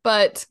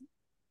 But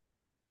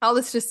all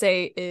this to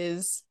say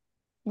is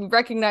we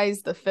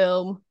recognize the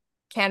film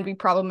can be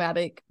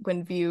problematic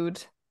when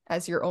viewed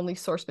as your only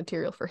source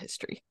material for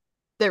history.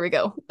 There we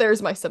go.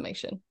 There's my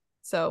summation.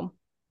 So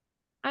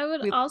I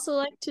would We- also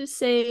like to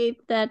say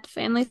that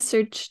Family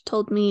Search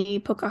told me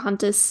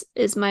Pocahontas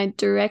is my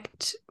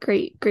direct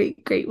great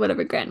great great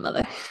whatever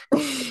grandmother.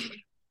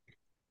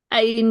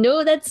 I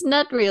know that's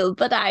not real,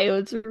 but I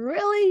was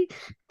really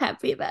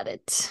happy about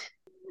it.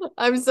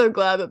 I'm so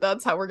glad that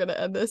that's how we're gonna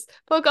end this.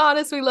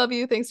 Pocahontas, we love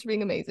you. Thanks for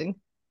being amazing.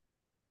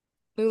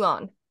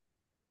 Mulan,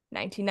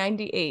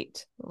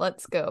 1998.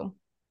 Let's go.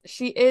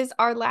 She is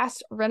our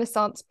last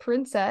Renaissance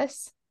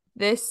princess.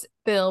 This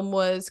film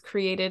was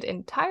created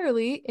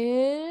entirely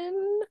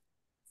in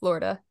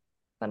Florida.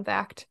 Fun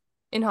fact.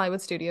 In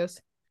Hollywood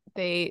Studios.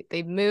 They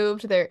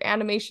moved their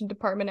animation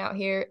department out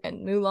here,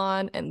 and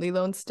Mulan and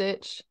Lilo and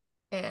Stitch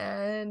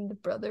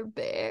and Brother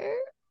Bear,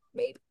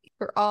 maybe,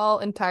 were all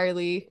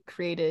entirely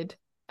created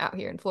out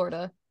here in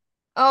Florida.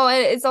 Oh,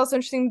 and it's also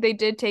interesting they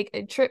did take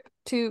a trip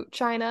to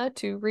China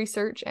to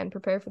research and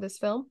prepare for this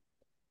film.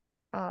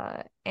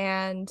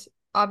 And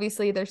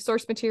obviously their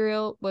source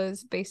material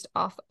was based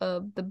off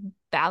of the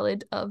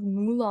Ballad of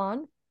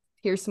Mulan.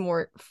 Here's some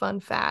more fun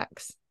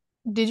facts.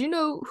 Did you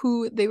know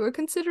who they were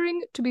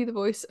considering to be the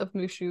voice of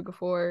Mushu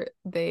before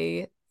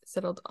they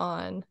settled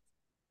on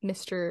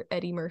Mr.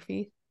 Eddie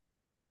Murphy?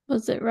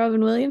 Was it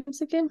Robin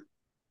Williams again?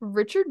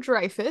 Richard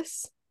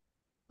Dreyfuss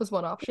was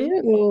one option.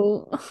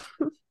 Ew.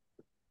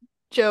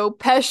 Joe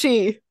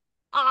Pesci.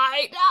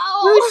 I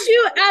know.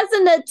 Mushu as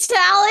an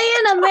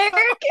Italian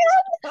American?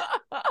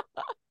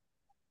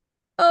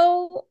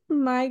 Oh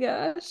my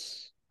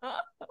gosh.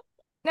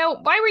 Now,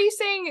 why were you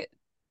saying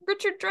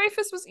Richard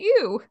Dreyfuss was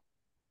you?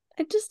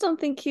 I just don't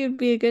think he would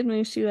be a good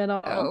Mushu at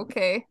all. Oh,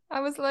 okay.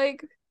 I was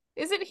like,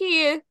 isn't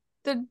he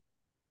the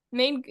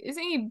main?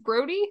 Isn't he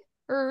Brody?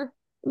 Or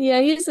Yeah,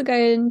 he's the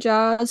guy in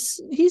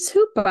Jaws. He's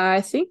Hoopa,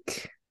 I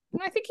think.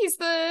 I think he's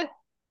the.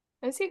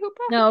 Is he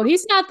Hoopa? No,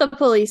 he's not the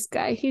police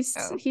guy. He's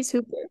Oh.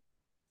 Hooper.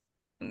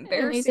 And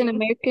Embarrassing. he's in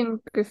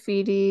American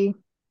Graffiti.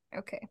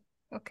 Okay.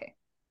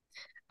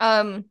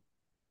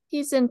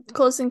 He's in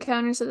Close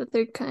Encounters of the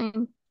Third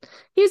Kind.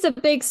 He's a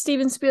big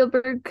Steven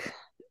Spielberg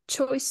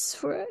choice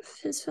for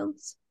his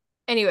films.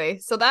 Anyway,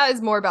 so that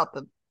is more about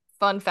the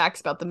fun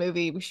facts about the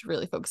movie. We should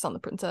really focus on the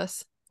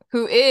princess,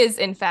 who is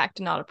in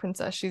fact not a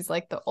princess. She's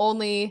like the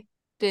only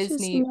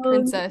Disney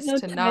princess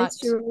to not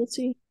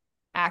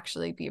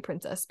actually be a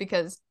princess,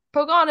 because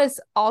Pocahontas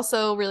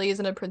also really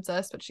isn't a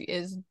princess, but she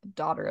is the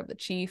daughter of the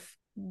chief.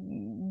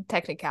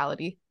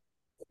 Technicality.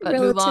 But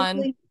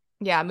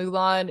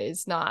Mulan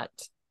is not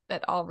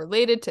at all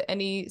related to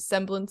any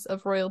semblance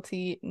of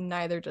royalty.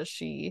 Neither does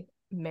she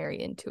marry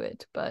into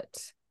it, but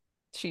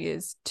she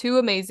is too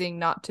amazing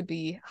not to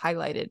be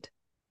highlighted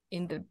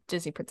in the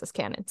Disney Princess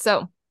canon.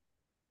 So,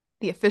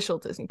 the official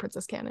Disney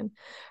Princess canon.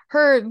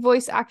 Her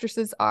voice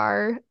actresses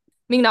are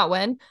Ming-Na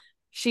Wen.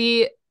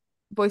 She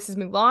voices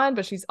Mulan,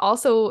 but she's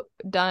also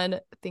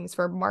done things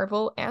for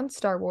Marvel and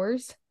Star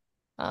Wars.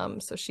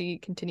 So she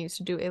continues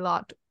to do a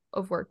lot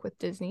of work with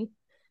Disney.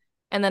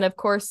 And then, of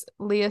course,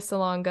 Lea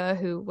Salonga,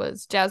 who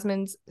was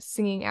Jasmine's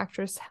singing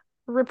actress,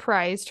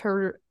 reprised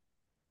her.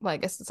 Well, I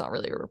guess it's not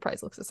really a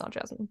reprisal because it's not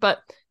Jasmine, but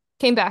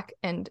came back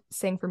and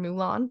sang for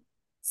Mulan.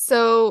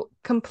 So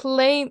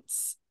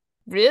complaints,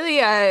 really,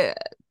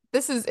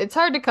 it's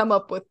hard to come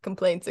up with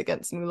complaints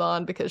against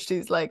Mulan because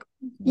she's like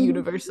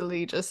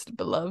universally just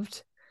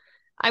beloved.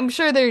 I'm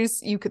sure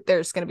there's going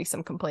to be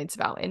some complaints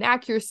about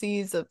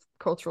inaccuracies of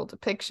cultural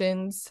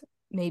depictions,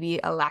 maybe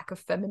a lack of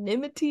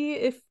femininity,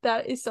 if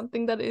that is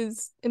something that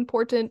is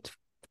important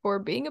for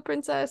being a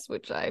princess,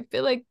 which I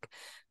feel like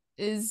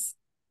is,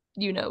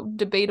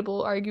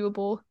 debatable,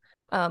 arguable,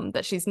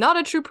 that she's not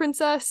a true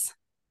princess.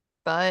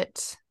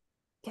 But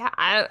yeah,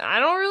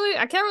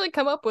 I can't really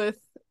come up with,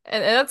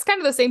 and that's kind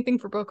of the same thing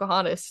for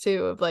Pocahontas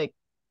too, of like,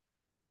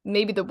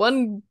 maybe the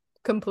one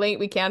complaint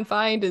we can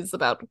find is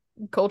about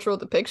cultural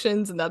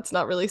depictions, and that's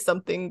not really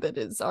something that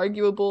is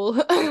arguable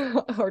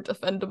or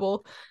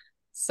defendable.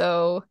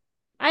 So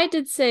I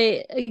did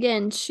say,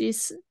 again,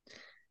 she's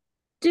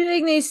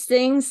doing these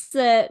things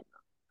that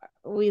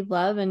we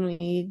love and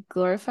we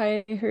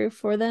glorify her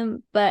for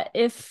them. But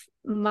if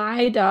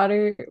my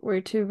daughter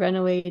were to run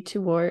away to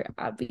war,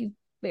 I'd be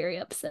very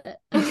upset.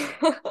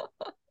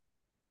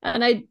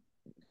 And I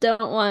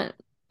don't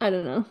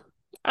know.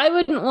 I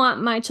wouldn't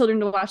want my children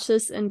to watch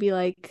this and be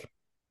like,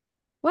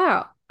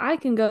 wow, I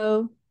can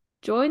go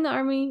join the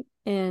army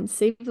and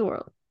save the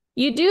world.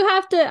 You do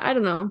have to, I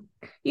don't know.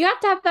 You have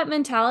to have that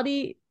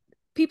mentality.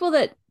 People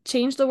that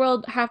change the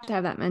world have to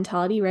have that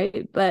mentality,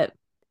 right? But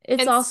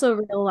it's also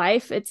real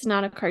life. It's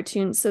not a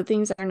cartoon, so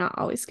things are not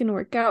always going to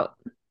work out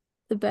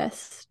the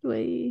best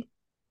way.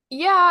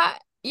 Yeah,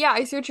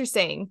 I see what you're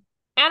saying.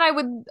 And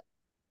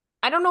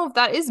I don't know if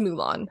that is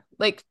Mulan.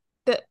 Like,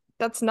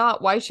 that's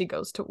not why she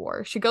goes to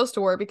war. She goes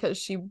to war because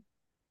she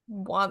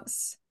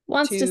wants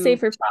to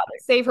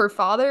save her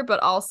father, but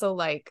also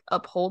like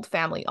uphold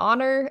family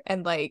honor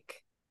and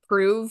like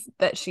prove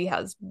that she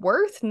has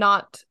worth,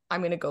 not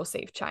I'm gonna go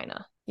save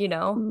China,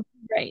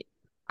 right?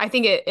 I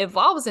think it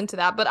evolves into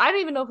that, but I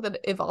don't even know if that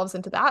evolves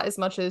into that as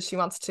much as she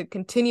wants to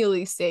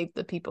continually save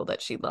the people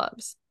that she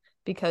loves,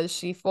 because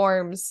she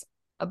forms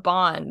a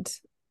bond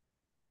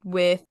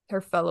with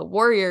her fellow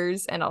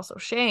warriors and also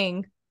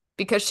Shang,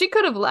 because she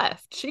could have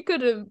left.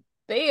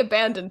 They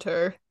abandoned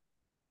her.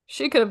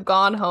 She could have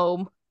gone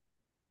home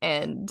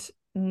and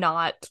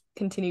not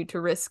continued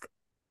to risk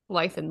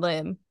life and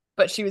limb,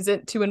 but she was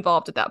too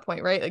involved at that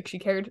point, right? Like she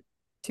cared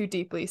too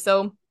deeply.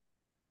 So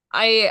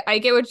I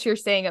get what you're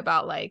saying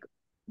about like,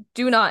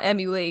 do not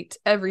emulate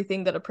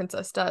everything that a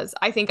princess does.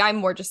 I think I'm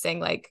more just saying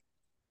like,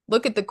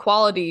 look at the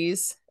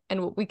qualities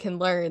and what we can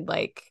learn.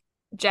 Like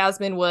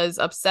Jasmine was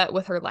upset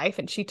with her life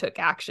and she took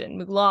action.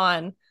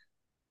 Mulan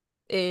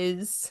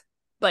is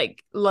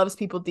like loves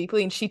people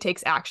deeply and she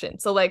takes action.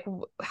 So like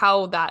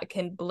how that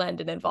can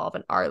blend and evolve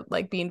in our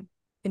like being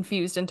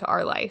infused into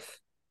our life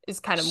is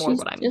kind of more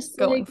what I'm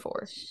going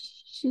for.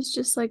 She's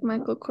just like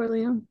Michael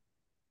Corleone.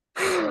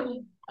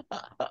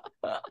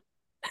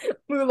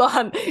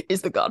 Mulan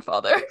is the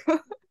godfather.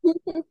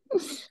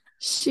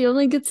 She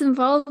only gets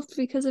involved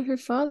because of her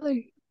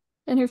father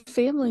and her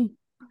family.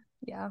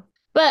 Yeah.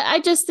 But I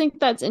just think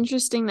that's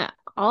interesting that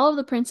all of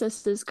the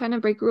princesses kind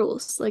of break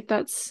rules. Like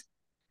that's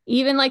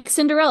even like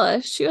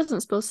Cinderella. She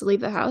wasn't supposed to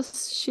leave the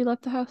house. She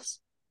left the house.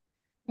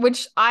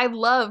 Which I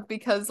love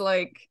because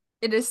like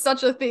it is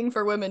such a thing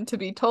for women to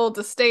be told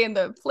to stay in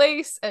their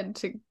place, and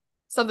to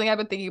something I've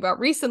been thinking about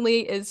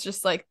recently is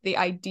just like the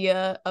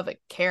idea of a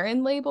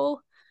Karen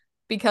label,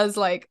 because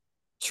like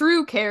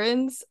true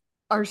Karens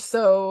are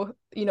so,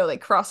 you know, they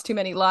cross too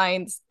many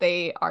lines.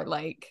 They are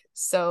like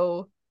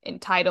so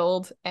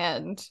entitled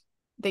and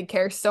they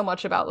care so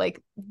much about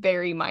like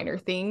very minor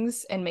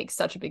things and make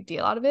such a big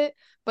deal out of it.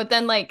 But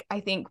then like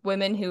I think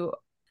women who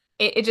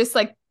it just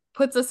like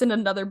puts us in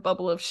another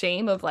bubble of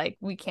shame of like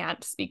we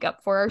can't speak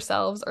up for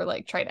ourselves or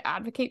like try to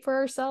advocate for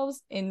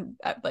ourselves in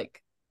at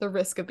like the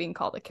risk of being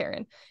called a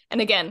Karen.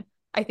 And again,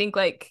 I think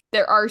like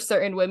there are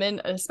certain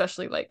women,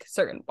 especially like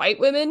certain white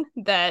women,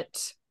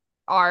 that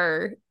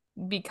are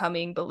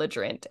becoming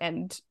belligerent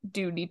and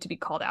do need to be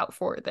called out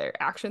for their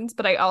actions.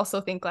 But I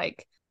also think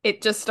like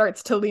it just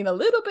starts to lean a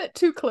little bit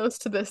too close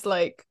to this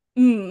like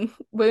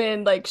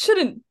women like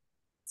shouldn't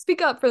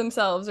speak up for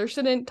themselves or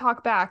shouldn't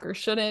talk back or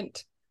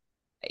shouldn't,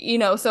 you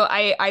know. So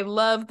I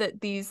love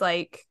that these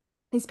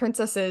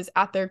princesses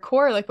at their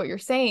core, like what you're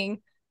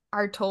saying,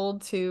 are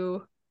told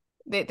to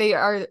they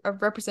are a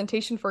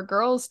representation for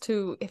girls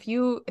to, if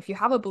you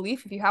have a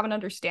belief, if you have an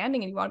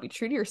understanding and you want to be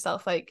true to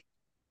yourself, like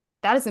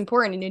that is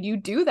important and you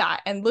do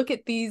that. And look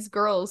at these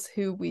girls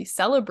who we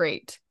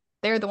celebrate,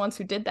 they're the ones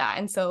who did that.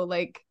 And so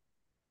like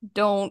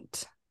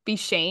don't be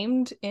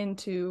shamed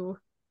into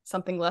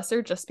something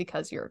lesser just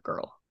because you're a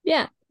girl.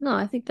 Yeah, no,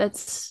 I think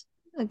that's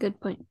a good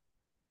point.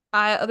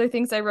 Other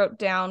things I wrote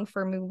down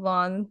for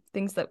Mulan,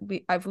 things that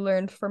I've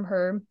learned from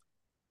her: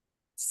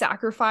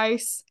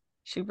 sacrifice.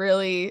 She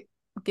really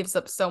gives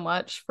up so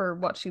much for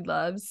what she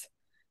loves.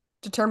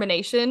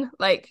 Determination.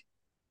 Like,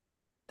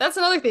 that's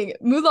another thing.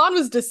 Mulan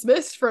was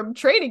dismissed from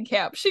training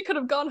camp. She could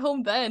have gone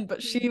home then,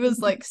 but she was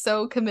like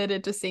so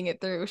committed to seeing it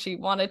through. She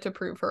wanted to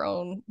prove her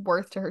own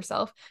worth to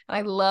herself. And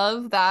I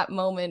love that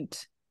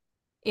moment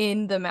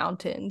in the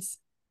mountains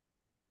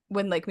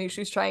when like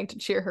Mushu's trying to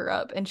cheer her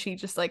up and she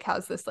just like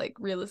has this like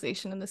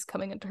realization and this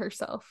coming into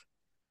herself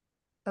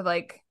of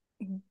like,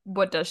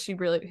 what does she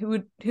really,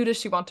 who does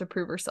she want to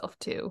prove herself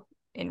to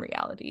in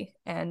reality?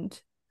 And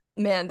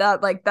man,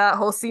 that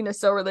whole scene is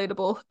so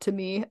relatable to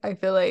me. I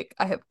feel like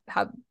I have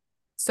had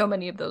so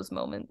many of those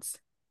moments.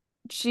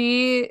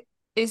 She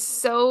is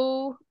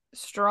so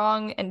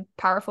strong and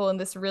powerful in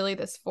this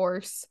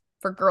force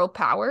for girl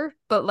power,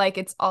 but like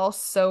it's all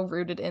so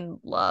rooted in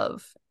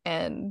love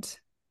and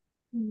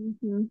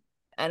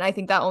I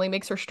think that only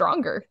makes her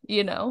stronger,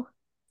 you know.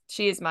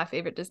 She is my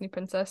favorite Disney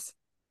princess.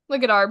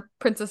 Look at our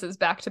princesses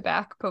back to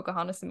back,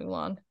 Pocahontas and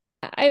Mulan.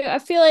 I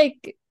feel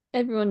like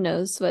everyone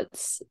knows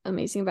what's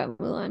amazing about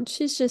Mulan.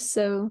 She's just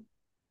so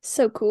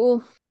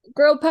cool.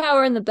 Girl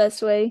power in the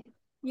best way.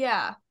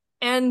 Yeah.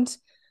 And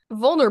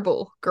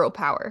vulnerable girl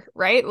power,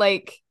 right?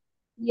 Like,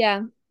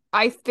 yeah.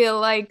 I feel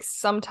like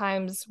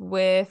sometimes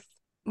with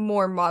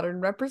more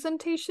modern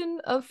representation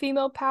of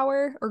female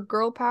power or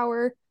girl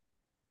power,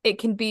 it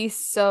can be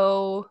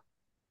so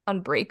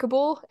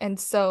unbreakable and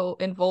so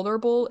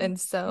invulnerable and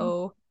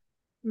so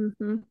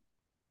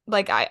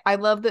like I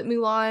love that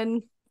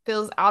Mulan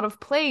feels out of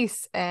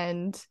place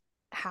and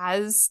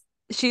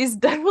she's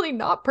definitely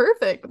not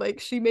perfect. Like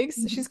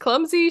she's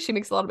clumsy, she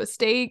makes a lot of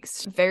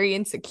mistakes, very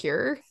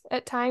insecure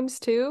at times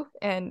too,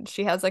 and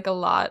she has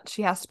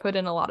to put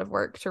in a lot of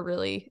work to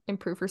really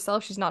improve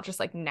herself. She's not just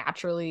like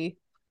naturally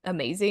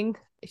amazing.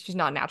 She's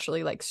not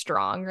naturally like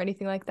strong or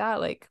anything like that.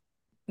 Like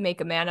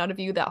Make a Man Out of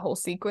You, that whole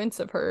sequence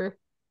of her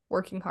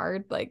working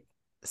hard, like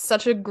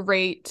such a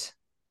great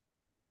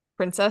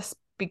princess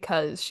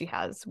because she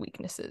has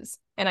weaknesses.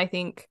 And I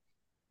think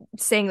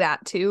saying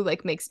that too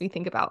like makes me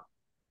think about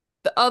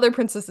the other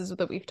princesses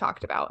that we've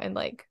talked about and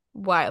like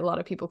why a lot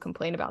of people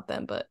complain about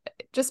them. But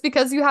just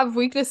because you have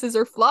weaknesses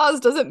or flaws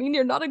doesn't mean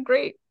you're not a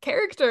great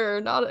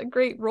character, not a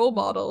great role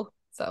model.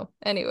 So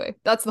anyway,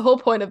 that's the whole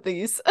point of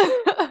these.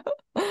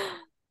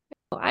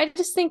 I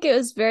just think it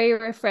was very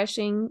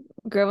refreshing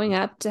growing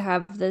up to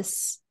have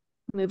this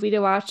movie to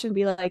watch and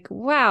be like,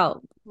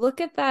 wow,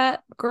 look at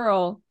that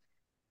girl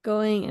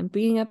going and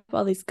beating up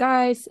all these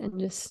guys and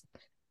just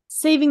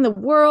saving the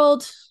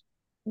world.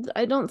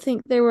 I don't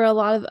think there were a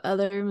lot of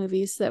other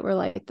movies that were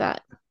like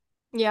that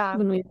Yeah.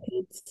 when we were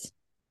kids.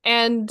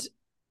 And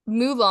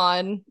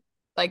Mulan,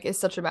 like, is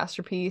such a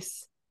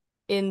masterpiece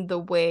in the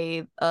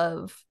way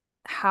of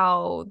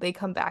how they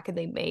come back and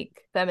they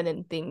make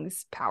feminine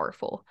things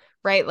powerful,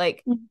 right?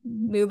 Like,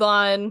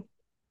 Mulan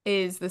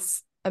is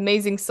this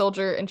amazing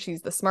soldier and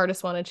she's the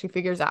smartest one and she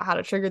figures out how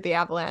to trigger the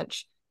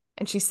avalanche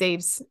and she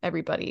saves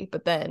everybody,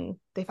 but then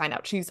they find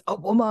out she's a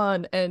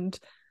woman and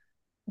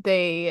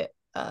they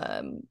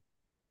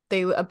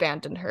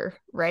abandon her,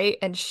 right?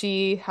 And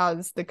she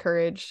has the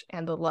courage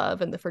and the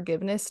love and the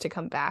forgiveness to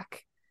come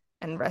back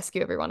and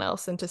rescue everyone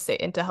else and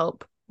to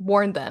help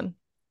warn them.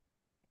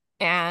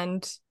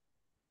 And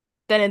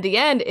then in the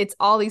end, it's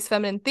all these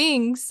feminine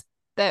things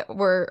that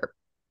were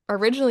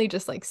originally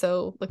just like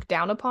so looked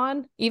down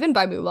upon, even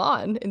by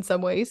Mulan in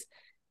some ways.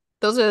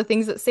 Those are the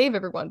things that save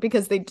everyone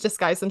because they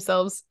disguise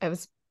themselves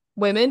as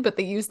women, but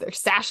they use their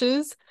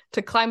sashes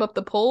to climb up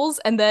the poles,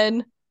 and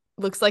then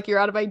looks like you're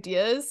out of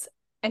ideas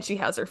and she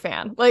has her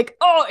fan. Like,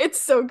 oh, it's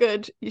so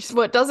good.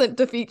 What doesn't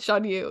defeat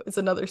Shan Yu is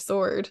another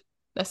sword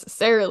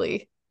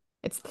necessarily.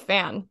 It's the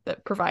fan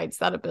that provides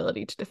that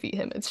ability to defeat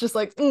him. It's just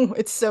like,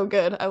 it's so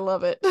good. I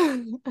love it.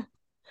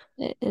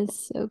 It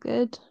is so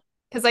good.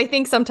 Because I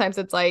think sometimes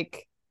it's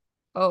like,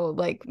 oh,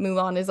 like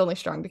Mulan is only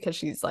strong because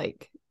she's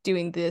like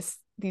doing these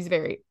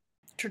very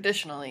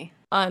Traditionally.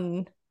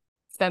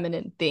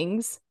 unfeminine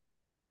things.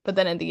 But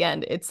then in the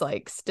end, it's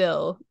like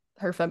still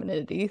her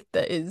femininity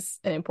that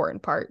is an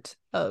important part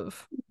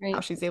of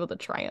how she's able to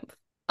triumph.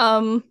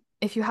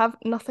 If you have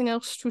nothing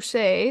else to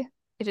say,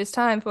 it is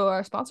time for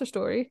our sponsor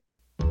story.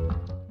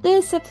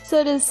 This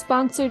episode is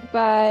sponsored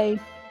by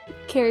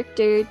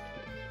Character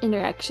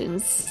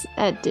Interactions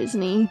at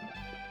Disneyland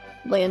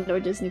or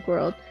Disney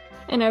World.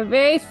 And our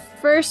very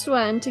first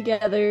one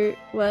together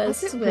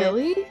was it with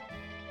really?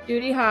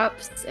 Judy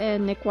Hopps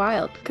and Nick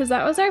Wilde, because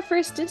that was our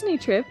first Disney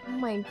trip. Oh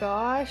my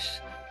gosh.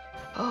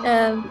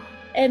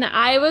 And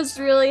I was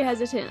really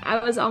hesitant.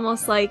 I was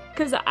almost like,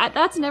 because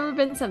that's never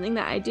been something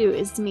that I do,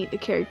 is to meet the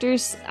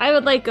characters. I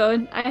would like go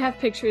and I have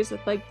pictures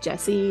with like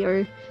Jessie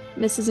or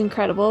Mrs.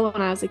 Incredible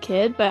when I was a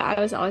kid, but I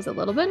was always a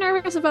little bit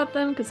nervous about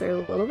them because they're a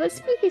little bit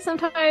spooky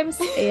sometimes.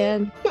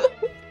 And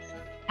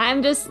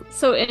I'm just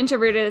so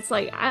introverted. It's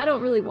like, I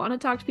don't really want to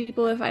talk to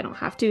people if I don't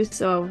have to,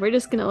 so we're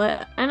just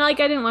gonna and like,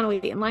 I didn't want to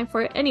wait in line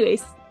for it.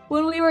 Anyways,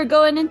 when we were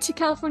going into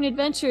California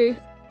Adventure,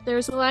 there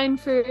was a line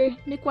for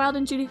Nick Wilde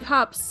and Judy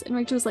Hopps, and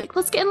Rachel was like,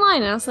 let's get in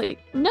line. And I was like,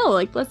 no,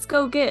 like, let's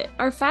go get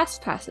our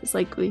fast passes.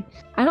 Like,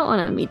 I don't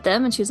want to meet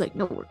them. And she was like,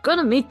 no, we're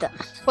gonna meet them.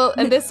 Well,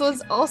 and this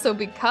was also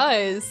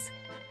because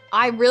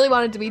I really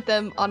wanted to meet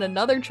them on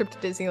another trip to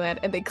Disneyland,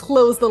 and they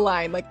closed the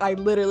line. Like,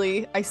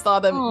 I saw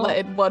them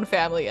in one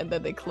family, and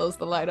then they closed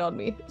the line on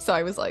me. So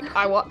I was like,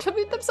 I want to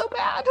meet them so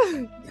bad.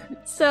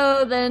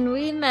 So then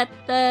we met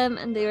them,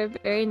 and they were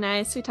very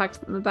nice. We talked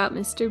to them about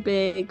Mr.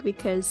 Big,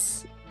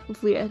 because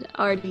we had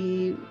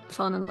already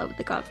fallen in love with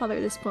the Godfather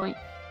at this point.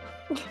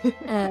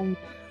 And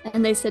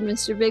they said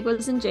Mr. Big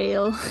was in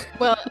jail.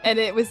 Well, and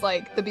it was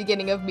like the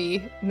beginning of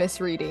me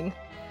misreading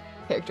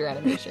character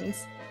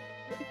animations,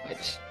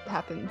 which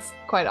happens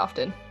quite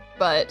often.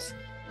 But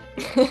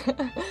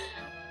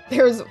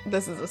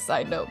this is a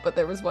side note, but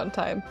there was one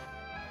time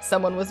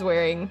someone was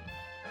wearing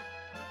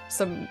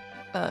some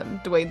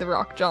Dwayne The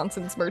Rock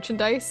Johnson's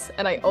merchandise,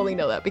 and I only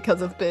know that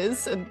because of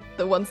Biz and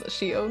the ones that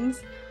she owns.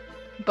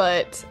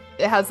 But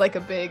it has like a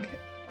big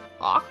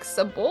ox,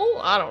 a bull?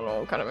 I don't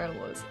know what kind of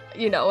animal it is.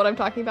 You know what I'm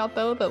talking about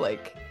though? The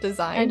like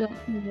design? I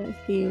don't know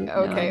if you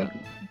Okay. know.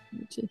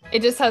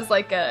 It just has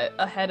like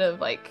a head of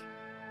like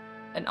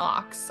an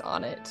ox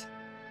on it.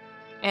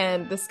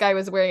 And this guy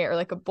was wearing it or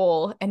like a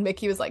bull, and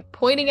Mickey was like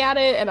pointing at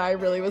it, and I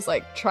really was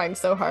like trying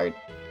so hard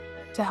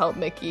to help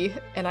Mickey.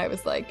 And I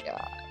was like,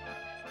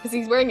 because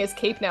he's wearing his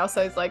cape now,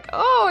 so I was like,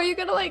 oh, are you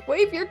gonna like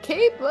wave your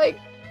cape? Like,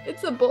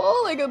 it's a bull,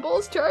 like a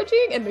bull's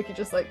charging? And Mickey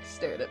just like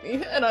stared at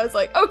me, and I was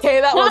like, okay,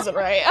 that wasn't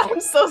right.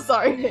 I'm so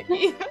sorry,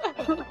 Mickey.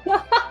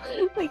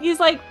 Like, he's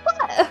like,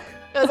 what?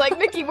 I was like,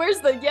 Mickey, where's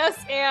the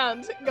yes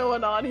and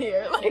going on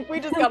here? Like, we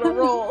just gotta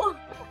roll.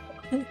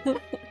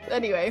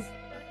 Anyway,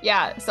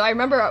 yeah, so I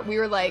remember we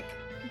were like,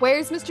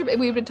 where's Mr. Big?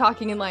 We've been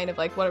talking in line of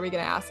like, what are we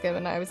gonna ask him?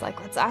 And I was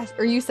like, let's ask,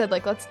 or you said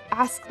like, let's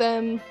ask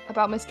them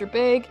about Mr.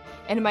 Big.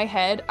 And in my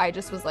head, I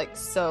just was like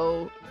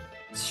so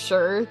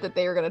sure that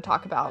they were gonna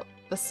talk about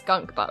the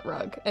skunk butt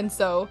rug. And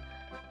so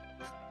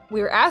we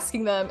were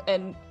asking them,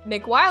 and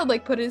Nick Wilde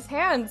like put his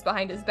hands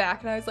behind his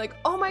back, and I was like,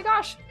 oh my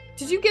gosh,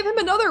 did you give him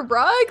another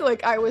rug?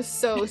 Like, I was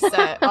so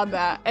set on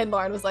that. And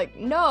Lauren was like,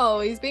 no,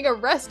 he's being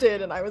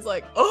arrested. And I was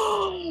like,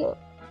 oh,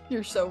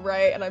 you're so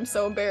right. And I'm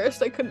so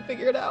embarrassed I couldn't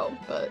figure it out,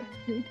 but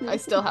I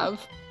still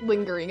have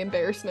lingering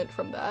embarrassment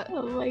from that.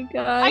 Oh my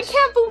gosh. I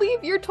can't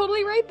believe you're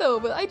totally right though,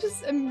 but I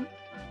just am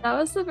That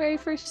was the very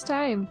first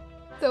time.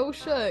 so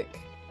shook.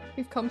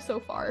 We've come so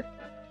far.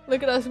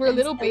 Look at us, we're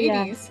little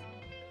babies.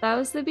 That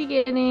was the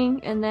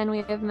beginning, and then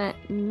we have met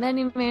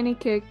many, many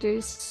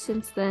characters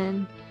since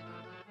then,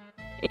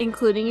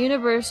 including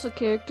Universal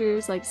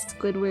characters like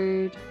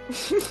Squidward,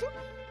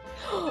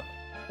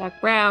 Doc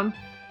Brown.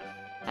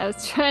 I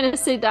was trying to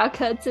say Doc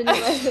Hudson.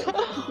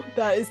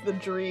 That is the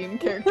dream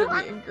character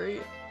meet and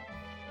greet.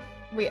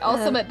 We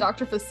also met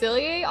Dr.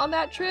 Facilier on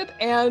that trip,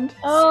 and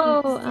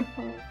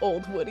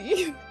old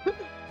Woody.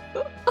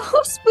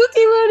 Oh,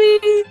 Spooky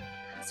Woody!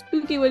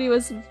 Spooky Woody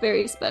was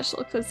very special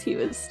because he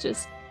was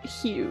just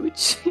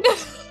huge.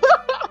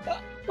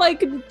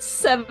 Like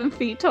 7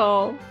 feet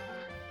tall.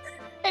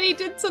 And he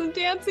did some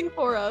dancing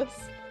for us.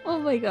 Oh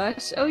my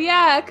gosh. Oh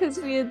yeah, because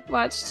we had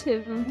watched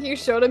him. You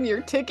showed him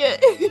your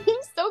ticket.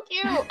 He's so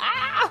cute.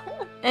 Ah!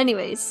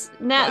 Anyways,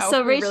 now Wow,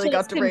 so we Rachel really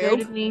got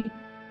converted me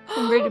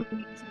to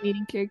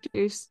meeting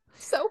characters.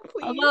 So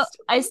pleased. Although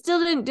I still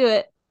didn't do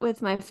it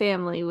with my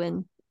family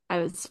when I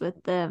was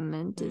with them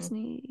and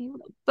Disney.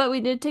 But we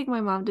did take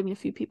my mom to meet a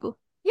few people.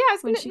 Yeah,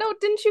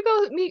 didn't you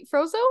go meet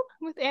Frozo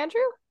with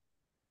Andrew?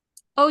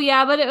 Oh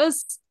yeah, but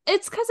it's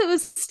because it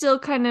was still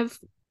kind of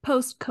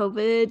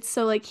post-COVID,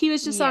 so like he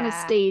was just on a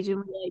stage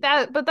and we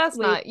that's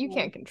not, you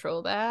can't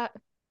control that.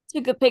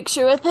 Took a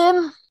picture with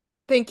him.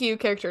 Thank you,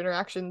 character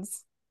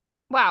interactions.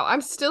 Wow,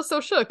 I'm still so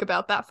shook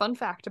about that fun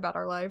fact about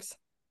our lives.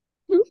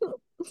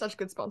 Such a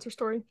good sponsor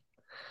story.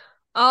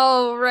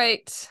 All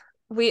right.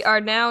 We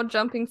are now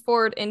jumping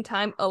forward in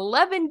time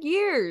 11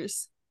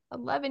 years.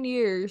 11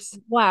 years.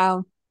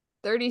 Wow.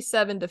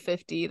 37 to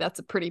 50. That's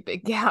a pretty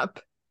big gap.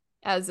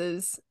 As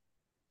is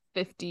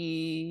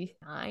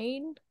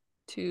 59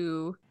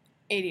 to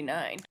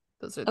 89.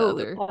 Those are the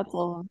other that's a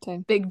long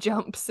time. big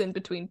jumps in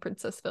between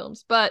princess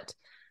films. But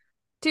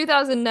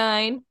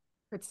 2009,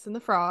 Princess and the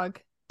Frog,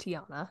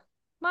 Tiana.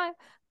 My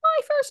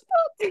first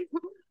book.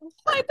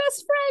 My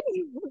best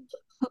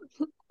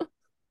friend.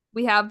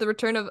 We have the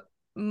return of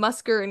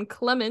Musker and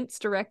Clements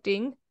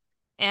directing,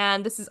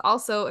 and this is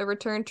also a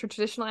return to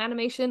traditional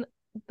animation,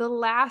 the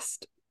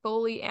last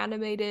fully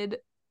animated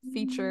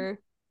feature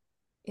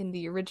in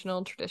the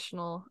original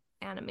traditional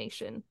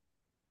animation.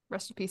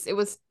 Rest in peace. It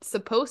was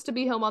supposed to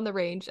be Home on the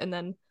Range, and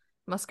then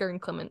Musker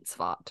and Clements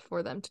fought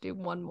for them to do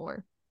one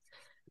more.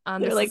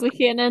 They're like, we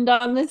can't end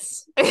on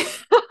this.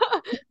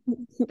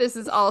 This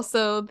is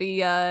also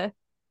the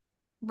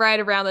right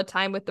around the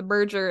time with the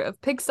merger of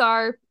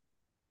Pixar.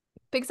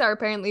 Pixar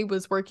apparently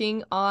was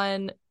working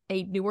on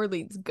a New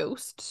Orleans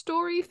ghost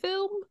story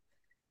film,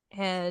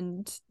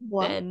 and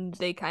then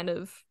they kind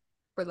of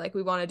were like,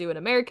 we want to do an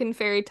American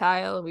fairy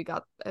tale, and we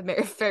got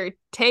fairy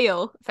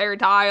tale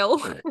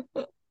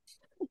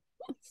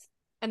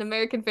an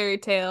American fairy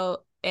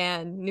tale,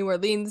 and New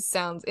Orleans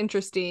sounds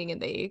interesting,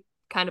 and they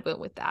kind of went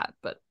with that.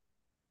 But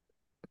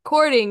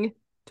according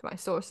to my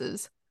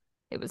sources,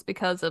 it was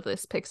because of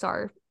this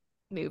Pixar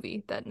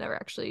movie that never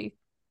actually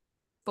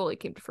fully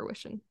came to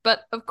fruition.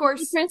 But of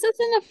course, Princess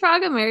and the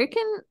Frog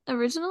American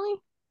originally?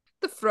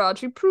 The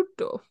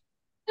Fragipruto.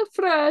 The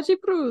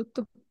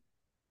Fragipruto.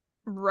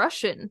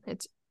 Russian.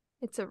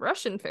 It's a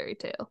Russian fairy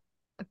tale,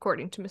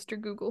 according to Mr.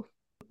 Google.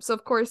 So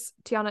of course,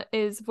 Tiana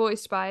is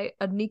voiced by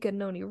Anika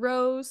Noni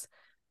Rose.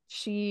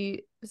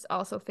 She is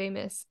also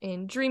famous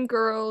in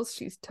Dreamgirls.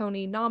 She's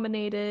Tony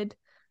nominated.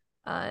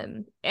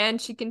 And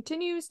she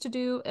continues to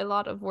do a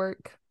lot of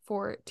work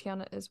for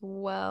Tiana as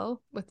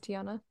well, with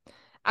Tiana,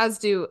 as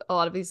do a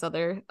lot of these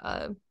other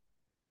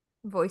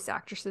voice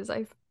actresses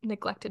I've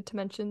neglected to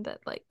mention, that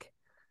like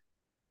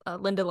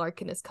Linda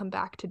Larkin has come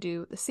back to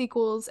do the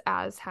sequels,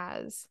 as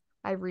has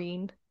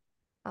Irene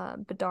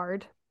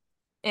Bedard,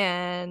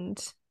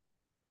 and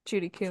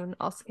Judy Kuhn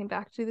also came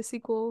back to do the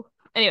sequel.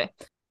 Anyway,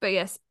 but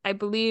yes, I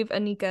believe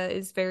Anika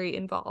is very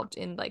involved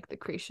in like the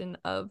creation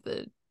of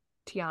the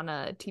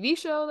Tiana TV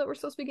show that we're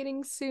supposed to be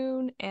getting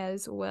soon,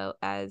 as well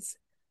as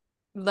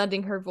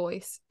lending her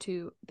voice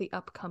to the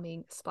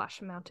upcoming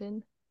Splash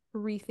Mountain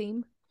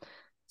retheme.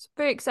 It's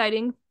very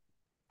exciting.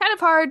 Kind of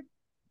hard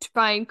to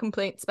find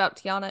complaints about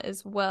Tiana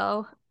as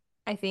well.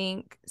 I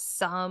think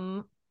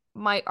some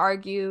might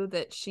argue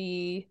that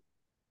she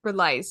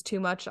relies too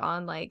much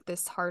on like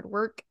this hard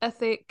work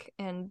ethic,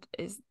 and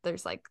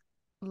there's like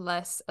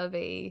less of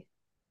a,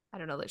 I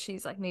don't know, that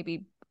she's like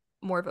maybe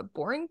more of a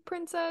boring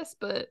princess,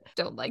 but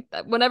don't like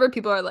that. Whenever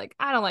people are like,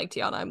 I don't like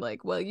Tiana, I'm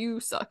like, well, you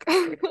suck. But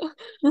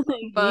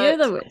you're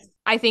the worst.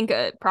 I think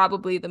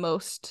probably the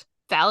most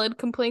valid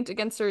complaint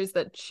against her is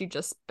that she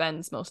just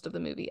spends most of the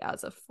movie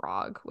as a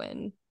frog,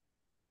 when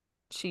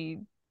she,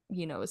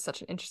 is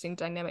such an interesting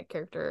dynamic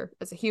character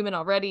as a human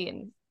already,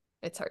 and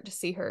it's hard to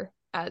see her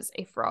as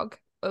a frog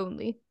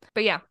only.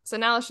 But yeah, so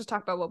now let's just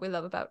talk about what we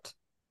love about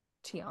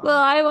Tiana. Well,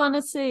 I want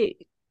to say,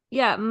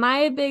 yeah,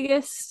 my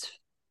biggest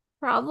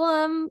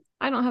problem,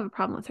 I don't have a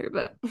problem with her,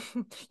 but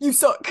you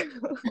suck.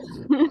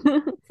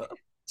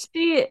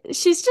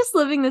 She's just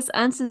living this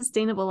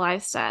unsustainable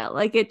lifestyle.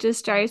 Like, it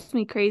just drives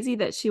me crazy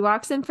that she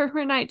walks in for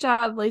her night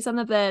job, lays on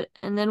the bed,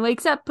 and then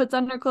wakes up, puts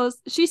on her clothes.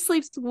 She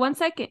sleeps 1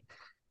 second.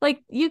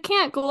 Like, you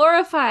can't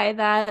glorify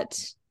that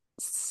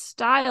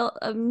style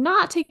of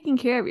not taking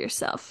care of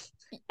yourself.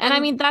 And I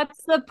mean,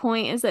 that's the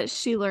point, is that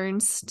she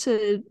learns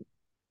to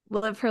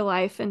live her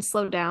life and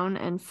slow down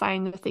and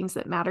find the things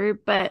that matter.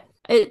 But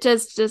it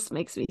just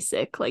makes me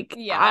sick. Like,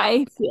 Yeah.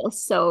 I feel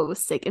so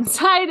sick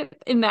inside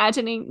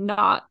imagining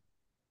not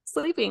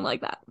sleeping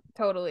like that.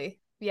 Totally.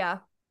 Yeah.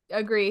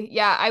 Agree.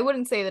 Yeah, I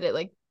wouldn't say that it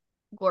like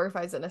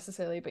glorifies it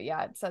necessarily, but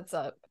yeah, it sets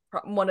up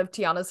one of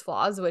Tiana's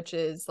flaws, which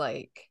is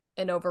like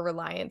an over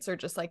reliance or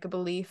just like a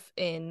belief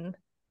in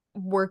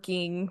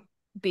working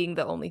being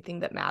the only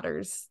thing that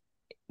matters,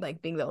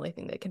 like being the only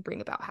thing that can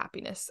bring about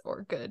happiness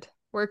or good.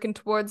 Working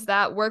towards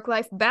that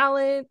work-life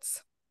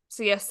balance.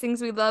 So yes,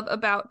 things we love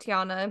about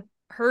Tiana,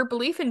 her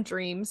belief in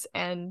dreams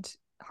and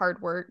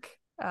hard work.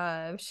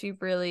 She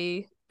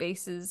really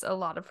bases a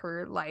lot of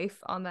her life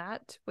on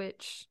that,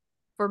 which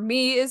for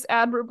me is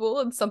admirable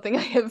and something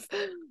I have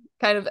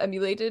kind of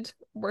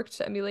worked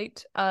to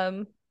emulate.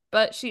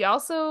 But she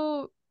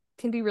also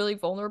can be really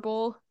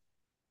vulnerable,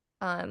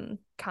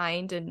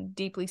 kind and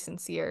deeply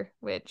sincere,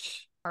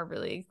 which are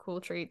really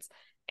cool traits.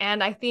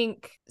 And I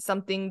think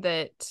something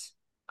that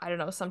I don't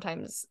know,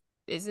 sometimes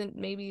isn't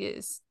maybe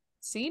is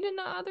seen in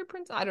other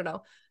prints. I don't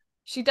know.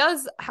 She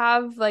does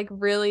have like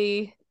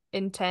really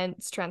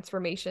intense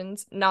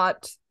transformations,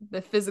 not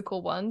the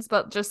physical ones,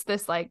 but just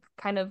this like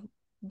kind of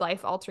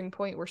life altering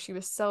point where she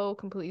was so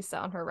completely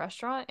set on her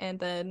restaurant and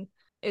then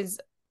is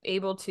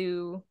able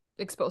to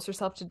expose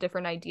herself to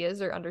different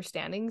ideas or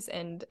understandings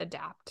and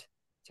adapt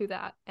to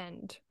that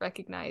and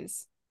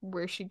recognize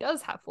where she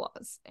does have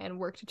flaws and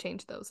work to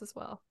change those as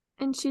well.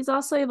 And she's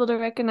also able to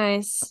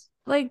recognize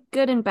like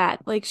good and bad.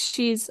 Like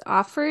she's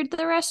offered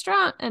the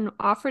restaurant and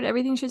offered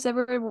everything she's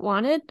ever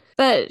wanted,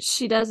 but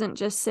she doesn't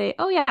just say,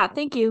 "Oh yeah,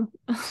 thank you."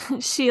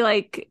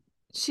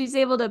 She's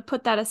able to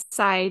put that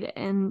aside,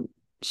 and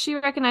she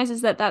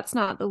recognizes that that's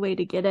not the way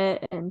to get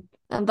it, and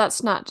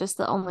that's not just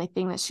the only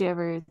thing that she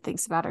ever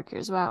thinks about or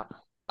cares about.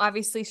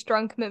 Obviously,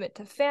 strong commitment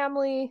to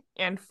family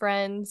and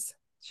friends.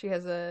 She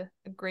has a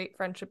great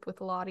friendship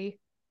with Lottie.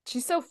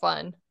 She's so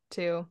fun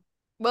too.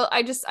 Well,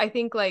 I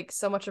think like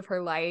so much of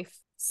her life,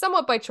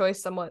 somewhat by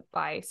choice, somewhat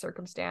by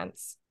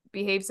circumstance,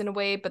 behaves in a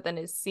way, but then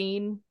is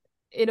seen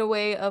in a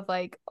way of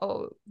like,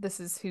 oh, this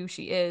is who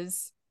she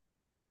is.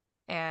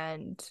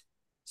 And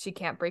she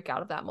can't break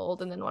out of that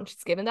mold. And then once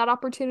she's given that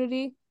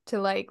opportunity to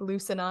like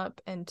loosen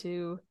up and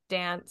to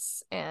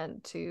dance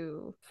and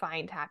to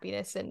find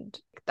happiness, and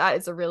that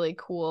is a really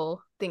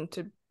cool thing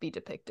to be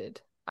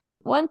depicted.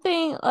 One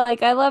thing,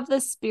 like I love the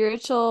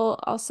spiritual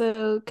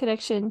also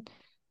connection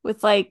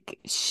with like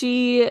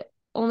she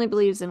only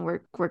believes in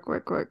work, work,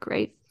 work, work,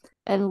 right?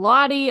 And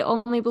Lottie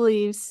only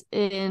believes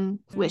in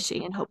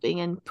wishing and hoping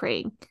and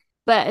praying.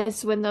 But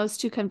it's when those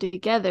two come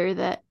together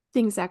that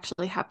things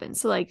actually happen.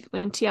 So like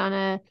when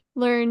Tiana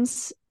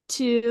learns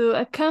to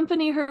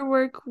accompany her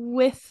work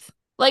with,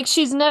 like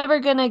she's never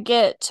gonna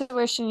get to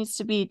where she needs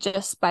to be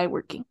just by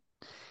working.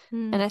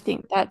 And I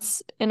think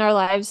that's in our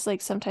lives, like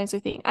sometimes we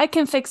think, I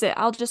can fix it.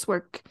 I'll just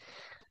work.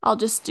 I'll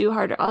just do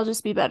harder. I'll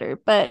just be better.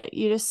 But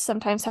you just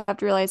sometimes have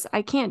to realize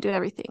I can't do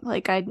everything.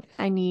 Like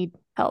I need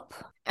help.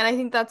 And I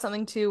think that's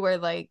something too where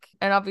like,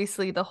 and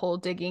obviously the whole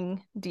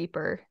digging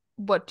deeper,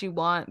 what you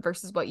want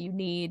versus what you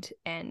need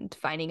and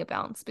finding a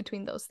balance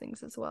between those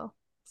things as well.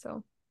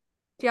 So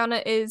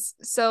Tiana is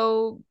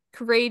so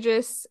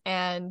courageous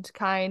and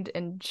kind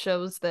and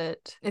shows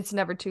that it's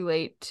never too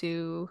late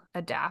to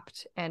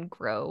adapt and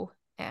grow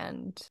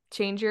and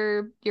change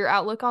your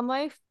outlook on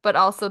life, but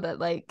also that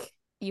like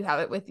you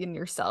have it within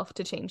yourself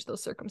to change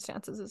those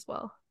circumstances as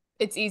well.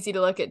 It's easy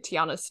to look at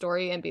Tiana's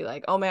story and be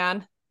like, oh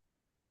man,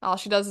 all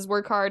she does is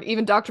work hard.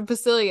 Even Dr.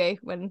 Facilier,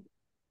 when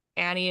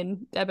Annie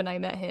and Deb and I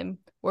met him,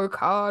 work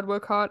hard,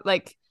 work hard.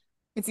 Like,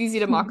 it's easy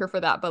to mock her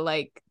for that, but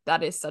like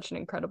that is such an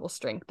incredible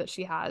strength that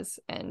she has,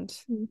 and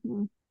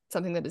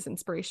something that is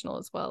inspirational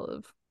as well.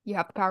 Of you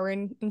have the power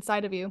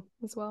inside of you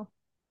as well.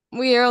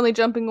 We are only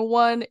jumping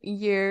 1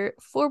 year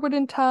forward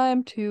in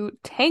time to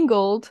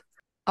Tangled.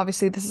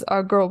 Obviously, this is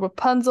our girl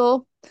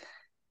Rapunzel.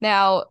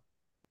 Now,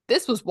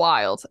 this was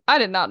wild. I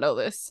did not know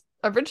this.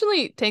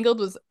 Originally, Tangled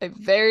was a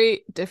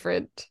very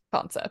different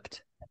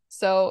concept.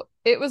 So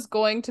it was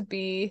going to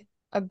be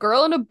a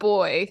girl and a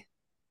boy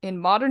in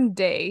modern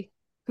day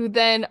who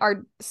then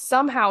are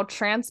somehow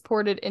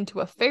transported into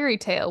a fairy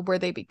tale where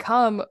they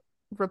become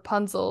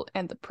Rapunzel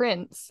and the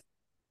prince,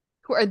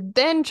 who are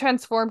then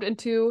transformed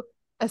into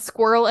a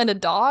squirrel and a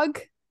dog.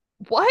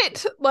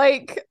 What?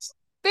 Like,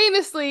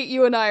 famously,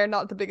 you and I are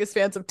not the biggest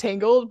fans of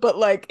Tangled, but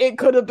like it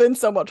could have been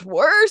so much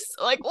worse.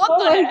 Like, what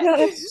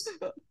the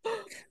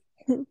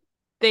heck?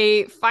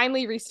 They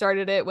finally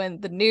restarted it when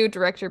the new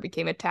director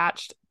became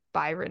attached,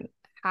 Byron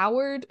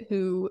Howard,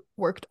 who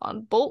worked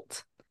on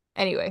Bolt.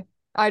 Anyway,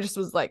 I just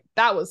was like,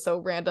 that was so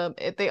random.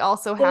 They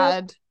also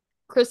had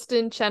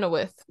Kristen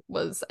Chenoweth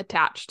was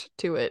attached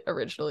to it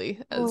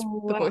originally as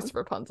the voice of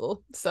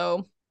Rapunzel.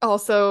 So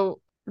also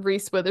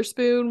Reese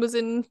Witherspoon was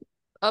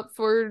up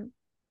for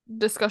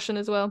discussion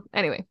as well.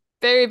 Anyway,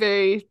 very,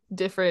 very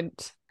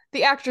different.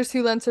 The actress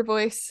who lends her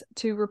voice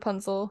to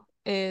Rapunzel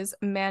is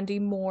Mandy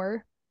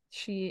Moore.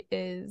 She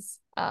was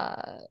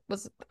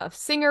a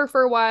singer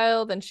for a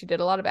while, then she did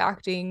a lot of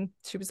acting.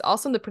 She was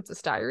also in The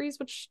Princess Diaries,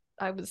 which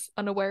I was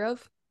unaware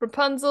of.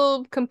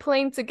 Rapunzel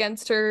complaints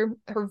against her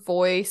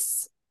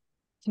voice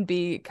can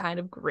be kind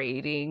of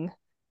grating.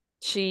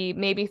 She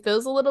maybe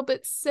feels a little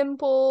bit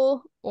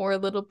simple or a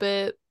little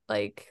bit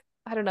like,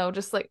 I don't know,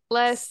 just like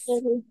less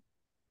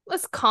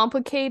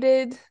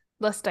complicated,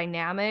 less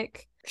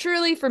dynamic.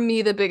 Truly, for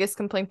me, the biggest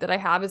complaint that I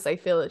have is I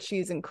feel that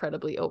she's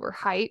incredibly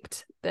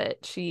overhyped,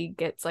 that she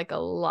gets like a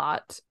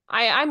lot.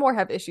 I more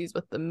have issues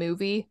with the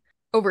movie.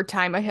 Over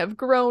time, I have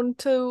grown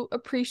to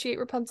appreciate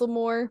Rapunzel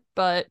more,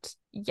 but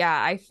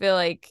yeah, I feel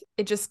like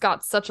it just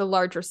got such a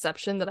large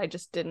reception that I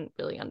just didn't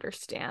really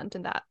understand,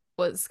 and that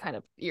was kind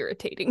of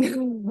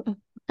irritating.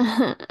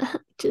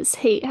 Just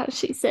hate how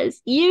she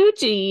says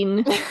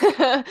Eugene.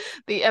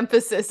 The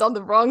emphasis on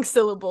the wrong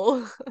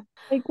syllable.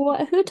 Like,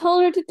 what? Who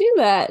told her to do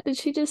that? Did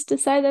she just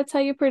decide that's how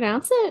you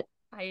pronounce it?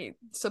 I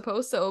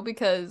suppose so,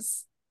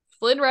 because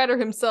Flynn Rider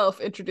himself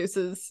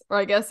introduces, or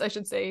I guess I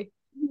should say,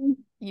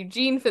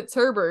 Eugene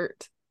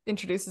Fitzherbert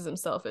introduces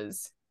himself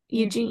as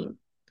Eugene.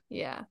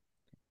 Yeah.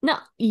 No,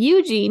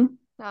 Eugene.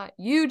 Not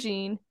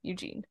Eugene.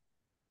 Eugene.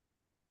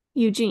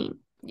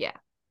 Yeah.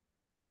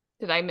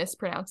 Did I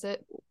mispronounce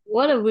it?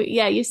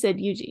 Yeah, you said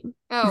Eugene.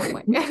 Oh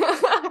my god.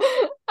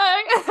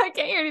 I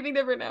can't hear anything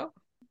different now.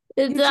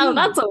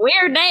 That's a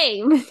weird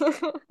name.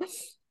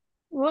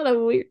 What a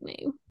weird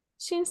name.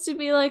 Seems to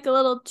be like a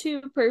little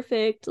too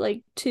perfect,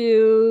 like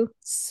too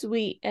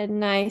sweet and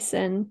nice,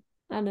 and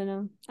I don't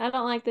know. I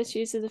don't like that she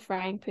uses a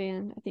frying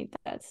pan. I think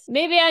that's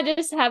maybe I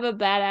just have a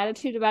bad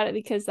attitude about it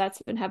because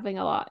that's been happening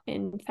a lot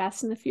in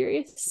Fast and the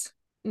Furious.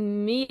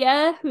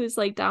 Mia, who's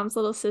like Dom's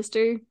little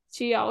sister,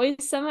 she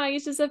always somehow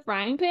uses a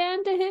frying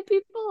pan to hit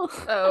people.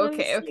 Oh,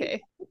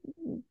 okay.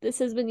 This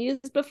has been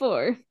used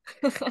before.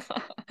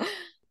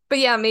 But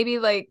yeah, maybe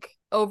like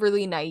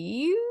overly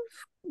naive.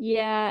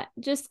 Yeah,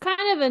 just kind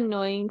of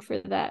annoying for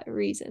that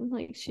reason.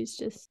 Like she's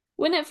just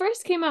when it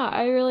first came out,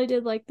 I really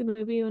did like the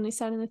movie. When I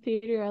saw it in the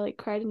theater, I like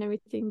cried and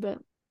everything, but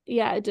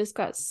yeah, it just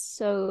got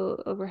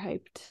so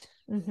overhyped.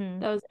 Mm-hmm.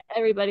 That was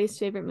everybody's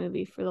favorite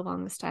movie for the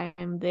longest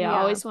time. They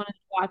always wanted to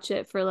watch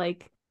it for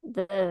like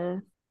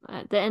the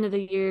end of the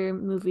year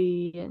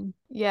movie, and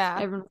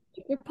everyone was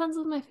like,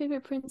 Rapunzel's my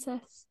favorite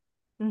princess.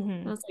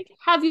 Mm-hmm. I was like,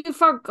 have you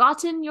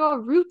forgotten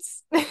your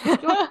roots, your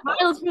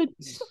childhood?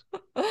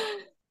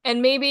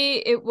 And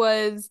maybe it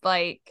was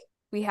like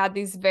we had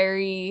these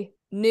very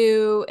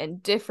new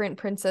and different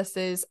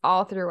princesses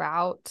all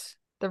throughout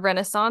the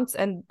Renaissance,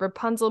 and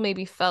Rapunzel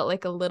maybe felt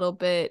like a little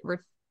bit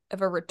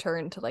of a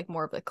return to like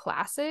more of the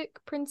classic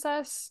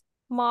princess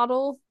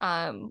model,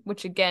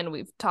 which again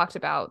we've talked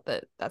about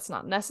that's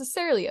not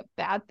necessarily a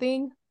bad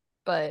thing,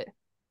 but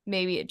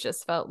maybe it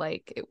just felt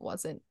like it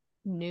wasn't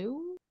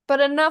new. But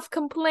enough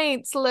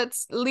complaints,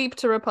 let's leap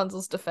to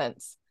Rapunzel's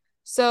defense.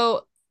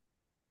 So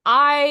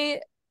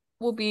I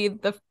will be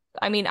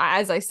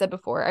as I said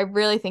before, I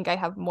really think I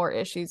have more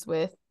issues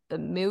with the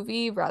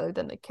movie rather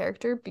than the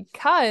character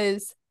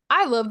because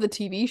I love the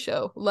TV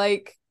show.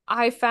 Like,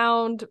 I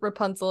found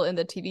Rapunzel in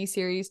the TV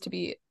series to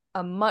be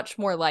a much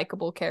more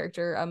likable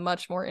character, a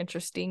much more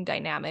interesting,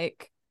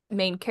 dynamic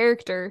main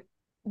character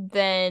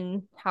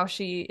than how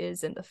she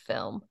is in the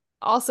film.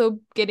 Also,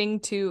 getting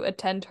to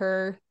attend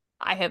her,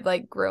 I have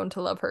like grown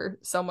to love her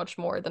so much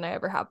more than I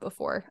ever have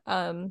before.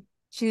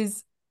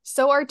 She's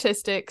so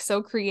artistic,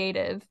 so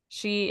creative.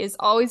 She is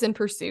always in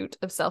pursuit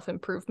of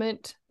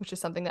self-improvement, which is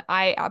something that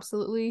I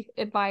absolutely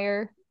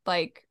admire.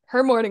 Like,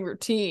 her morning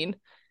routine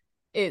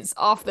is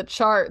off the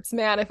charts,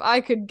 man. If I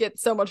could get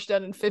so much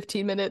done in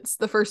 15 minutes,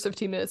 the first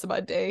 15 minutes of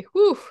my day,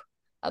 whew,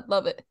 I'd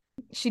love it.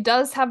 She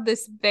does have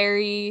this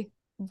very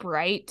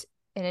bright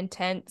and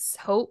intense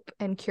hope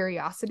and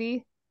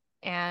curiosity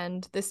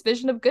and this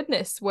vision of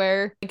goodness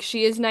where like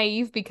she is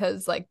naive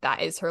because like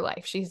that is her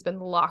life. She's been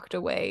locked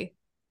away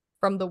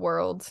from the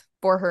world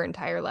for her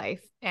entire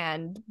life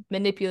and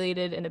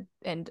manipulated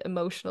and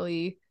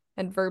emotionally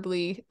and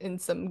verbally in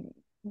some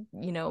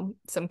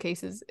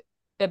cases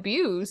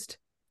abused.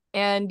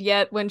 And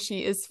yet when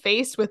she is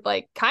faced with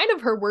like kind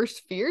of her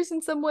worst fears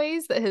in some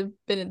ways that have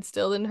been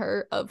instilled in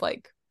her of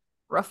like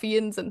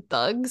ruffians and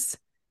thugs,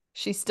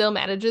 she still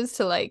manages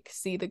to like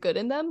see the good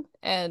in them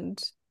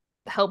and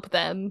help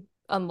them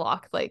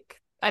unlock, like,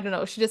 I don't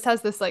know, she just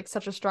has this like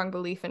such a strong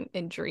belief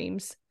in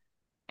dreams.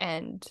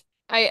 And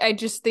I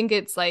just think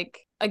it's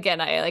like,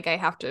 again, I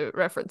have to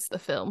reference the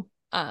film,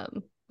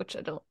 which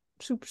I don't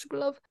super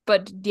love,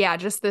 but yeah,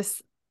 just this,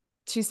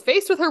 she's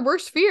faced with her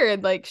worst fear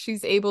and like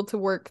she's able to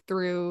work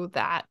through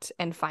that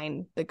and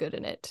find the good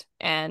in it.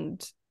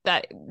 And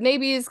that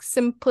maybe is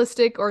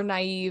simplistic or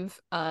naive.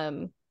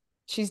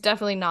 She's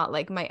definitely not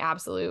like my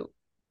absolute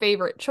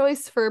favorite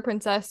choice for a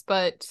princess,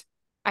 but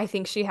I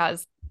think she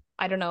has,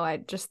 I don't know,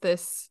 just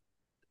this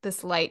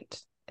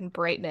light and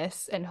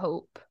brightness and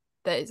hope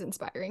that is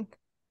inspiring.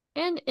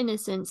 And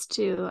innocence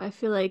too. I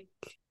feel like,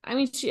 I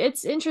mean,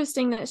 it's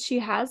interesting that she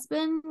has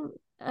been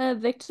a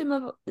victim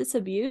of this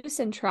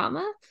abuse and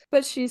trauma,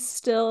 but she's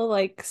still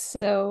like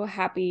so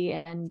happy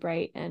and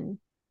bright, and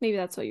maybe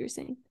that's what you were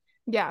saying.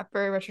 Yeah,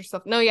 very much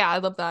herself. No, yeah, I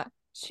love that.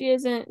 She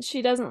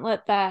doesn't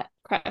let that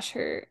crush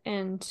her,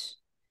 and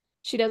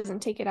she doesn't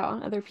take it out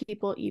on other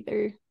people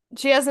either.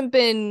 she hasn't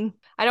been,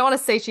 I don't want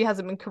to say she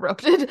hasn't been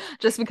corrupted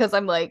just because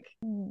I'm like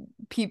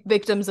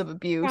victims of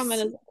abuse. Trauma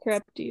doesn't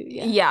corrupt you.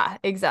 Yeah,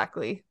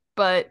 exactly.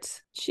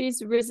 But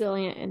she's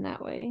resilient in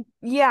that way.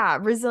 Yeah,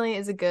 resilient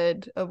is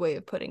a way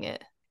of putting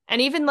it.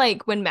 And even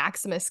like when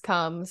Maximus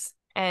comes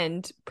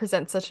and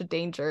presents such a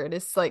danger, it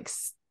is like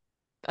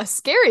a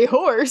scary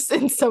horse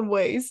in some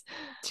ways.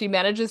 She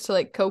manages to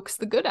like coax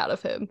the good out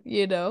of him,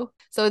 you know?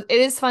 So it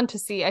is fun to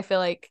see. I feel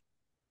like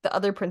the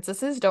other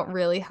princesses don't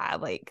really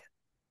have like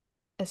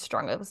as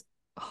strong of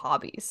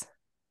hobbies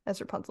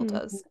as Rapunzel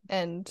does.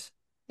 And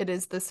it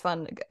is this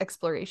fun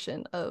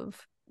exploration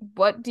of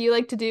what do you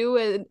like to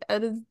do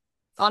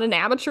on an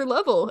amateur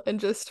level and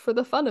just for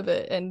the fun of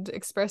it and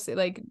expressing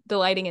like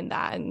delighting in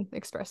that and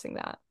expressing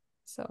that.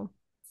 So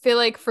I feel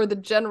like for the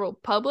general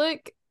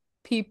public,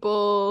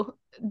 people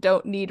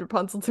don't need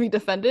Rapunzel to be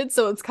defended.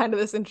 So it's kind of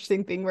this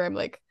interesting thing where I'm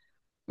like,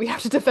 we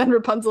have to defend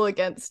Rapunzel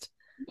against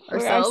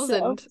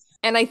ourselves.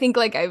 And I think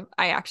like I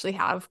actually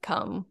have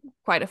come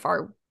quite a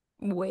far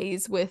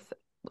ways with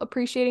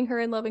appreciating her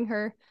and loving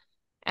her.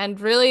 And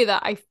really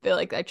that I feel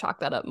like I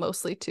chalk that up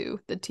mostly to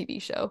the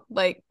TV show.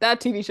 Like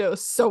that TV show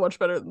is so much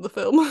better than the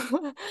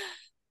film.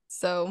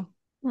 So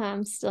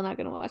I'm still not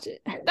gonna watch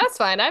it. That's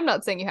fine. I'm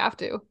not saying you have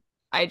to.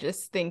 I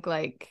just think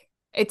like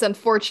it's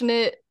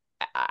unfortunate.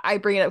 I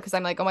bring it up because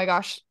I'm like, oh my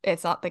gosh,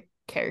 it's not the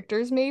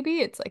characters maybe.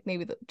 It's like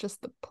maybe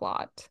just the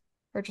plot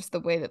or just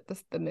the way that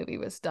the movie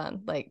was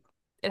done. Like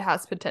it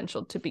has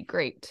potential to be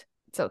great.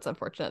 So it's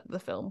unfortunate the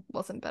film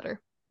wasn't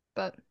better.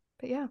 But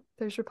yeah,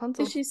 there's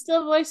Rapunzel. Is she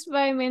still voiced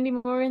by Mandy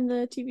Moore in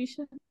the TV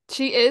show?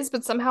 She is,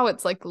 but somehow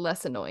it's like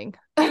less annoying.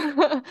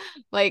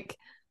 Like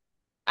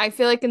I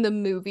feel like in the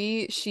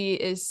movie she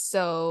is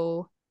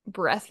so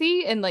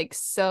breathy and like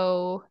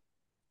so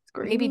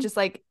maybe just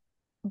like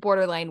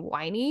borderline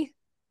whiny.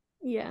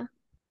 Yeah.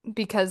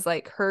 Because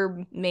like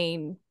her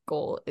main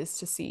goal is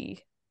to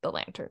see the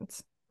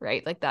lanterns,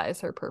 right? Like that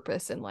is her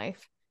purpose in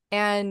life.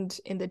 And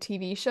in the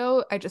TV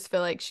show, I just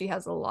feel like she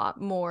has a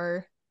lot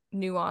more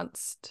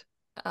nuanced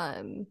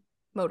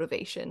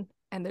motivation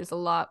and there's a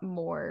lot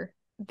more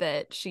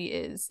that she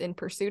is in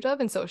pursuit of,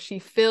 and so she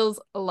feels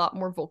a lot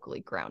more vocally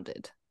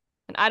grounded.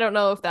 And I don't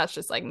know if that's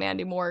just like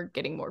Mandy Moore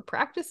getting more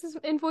practices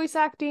in voice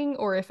acting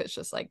or if it's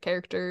just like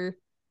character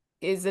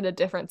is in a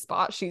different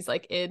spot. She's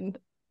like in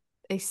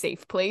a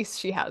safe place.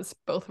 She has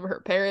both of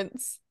her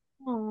parents.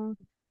 Aww.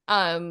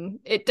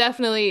 It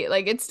definitely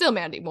like it's still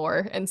Mandy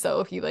Moore, and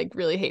so if you like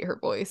really hate her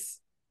voice,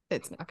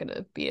 it's not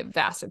gonna be a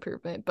vast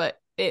improvement, but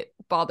it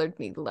bothered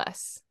me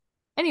less.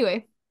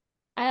 Anyway,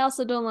 I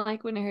also don't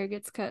like when her hair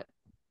gets cut.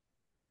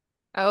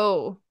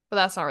 Oh, but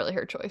that's not really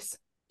her choice.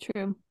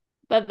 True,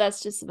 but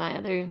that's just my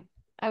other.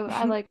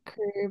 I like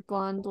her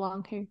blonde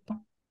long hair.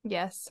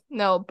 Yes.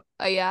 No.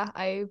 Yeah.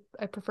 I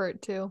prefer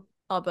it too.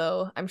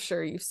 Although I'm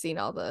sure you've seen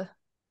all the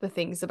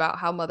things about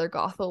how Mother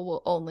Gothel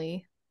will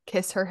only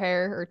kiss her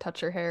hair or touch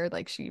her hair,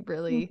 like she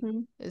really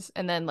is,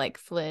 and then like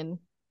Flynn,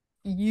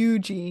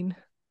 Eugene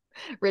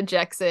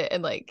rejects it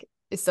and like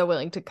is so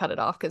willing to cut it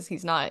off because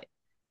he's not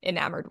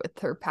enamored with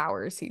her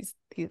powers. He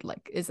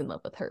like is in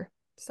love with her.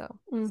 So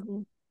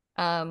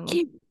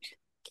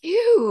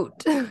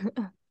cute.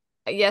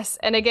 Yes,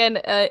 and again,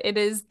 it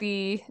is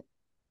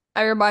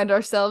I remind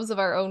ourselves of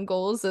our own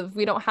goals of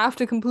we don't have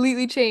to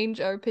completely change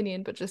our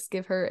opinion, but just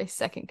give her a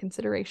second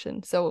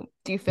consideration. So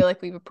do you feel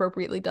like we've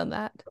appropriately done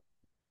that?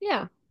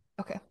 Yeah.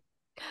 Okay.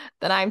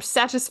 Then I'm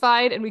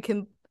satisfied and we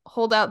can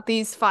hold out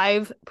these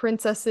 5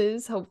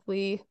 princesses.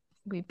 Hopefully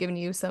we've given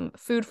you some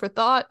food for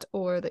thought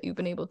or that you've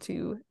been able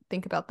to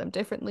think about them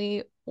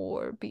differently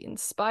or be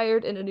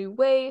inspired in a new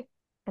way.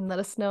 And let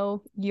us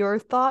know your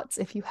thoughts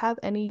if you have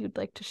any you'd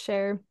like to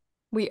share.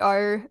 We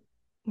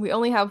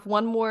only have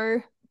one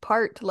more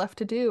part left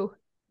to do,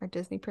 our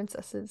Disney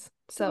princesses.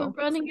 So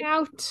we're running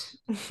out.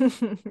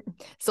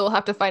 So we'll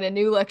have to find a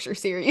new lecture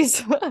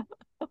series.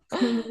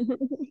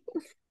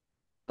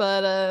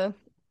 But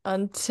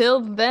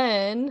until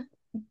then,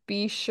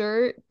 be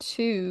sure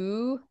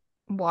to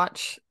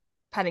watch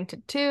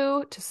Paddington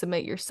 2 to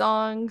submit your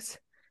songs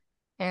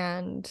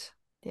and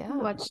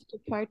watch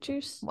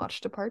Departures.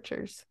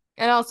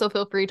 And also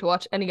feel free to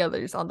watch any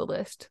others on the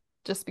list.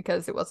 Just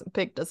because it wasn't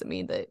picked doesn't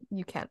mean that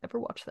you can't ever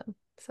watch them.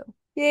 So,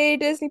 yay,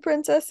 Disney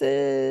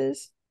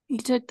princesses! You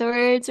took the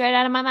words right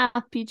out of my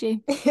mouth,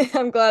 PJ.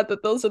 I'm glad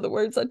that those are the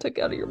words I took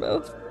out of your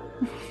mouth.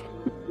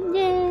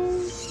 Yay,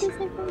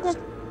 Disney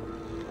princesses.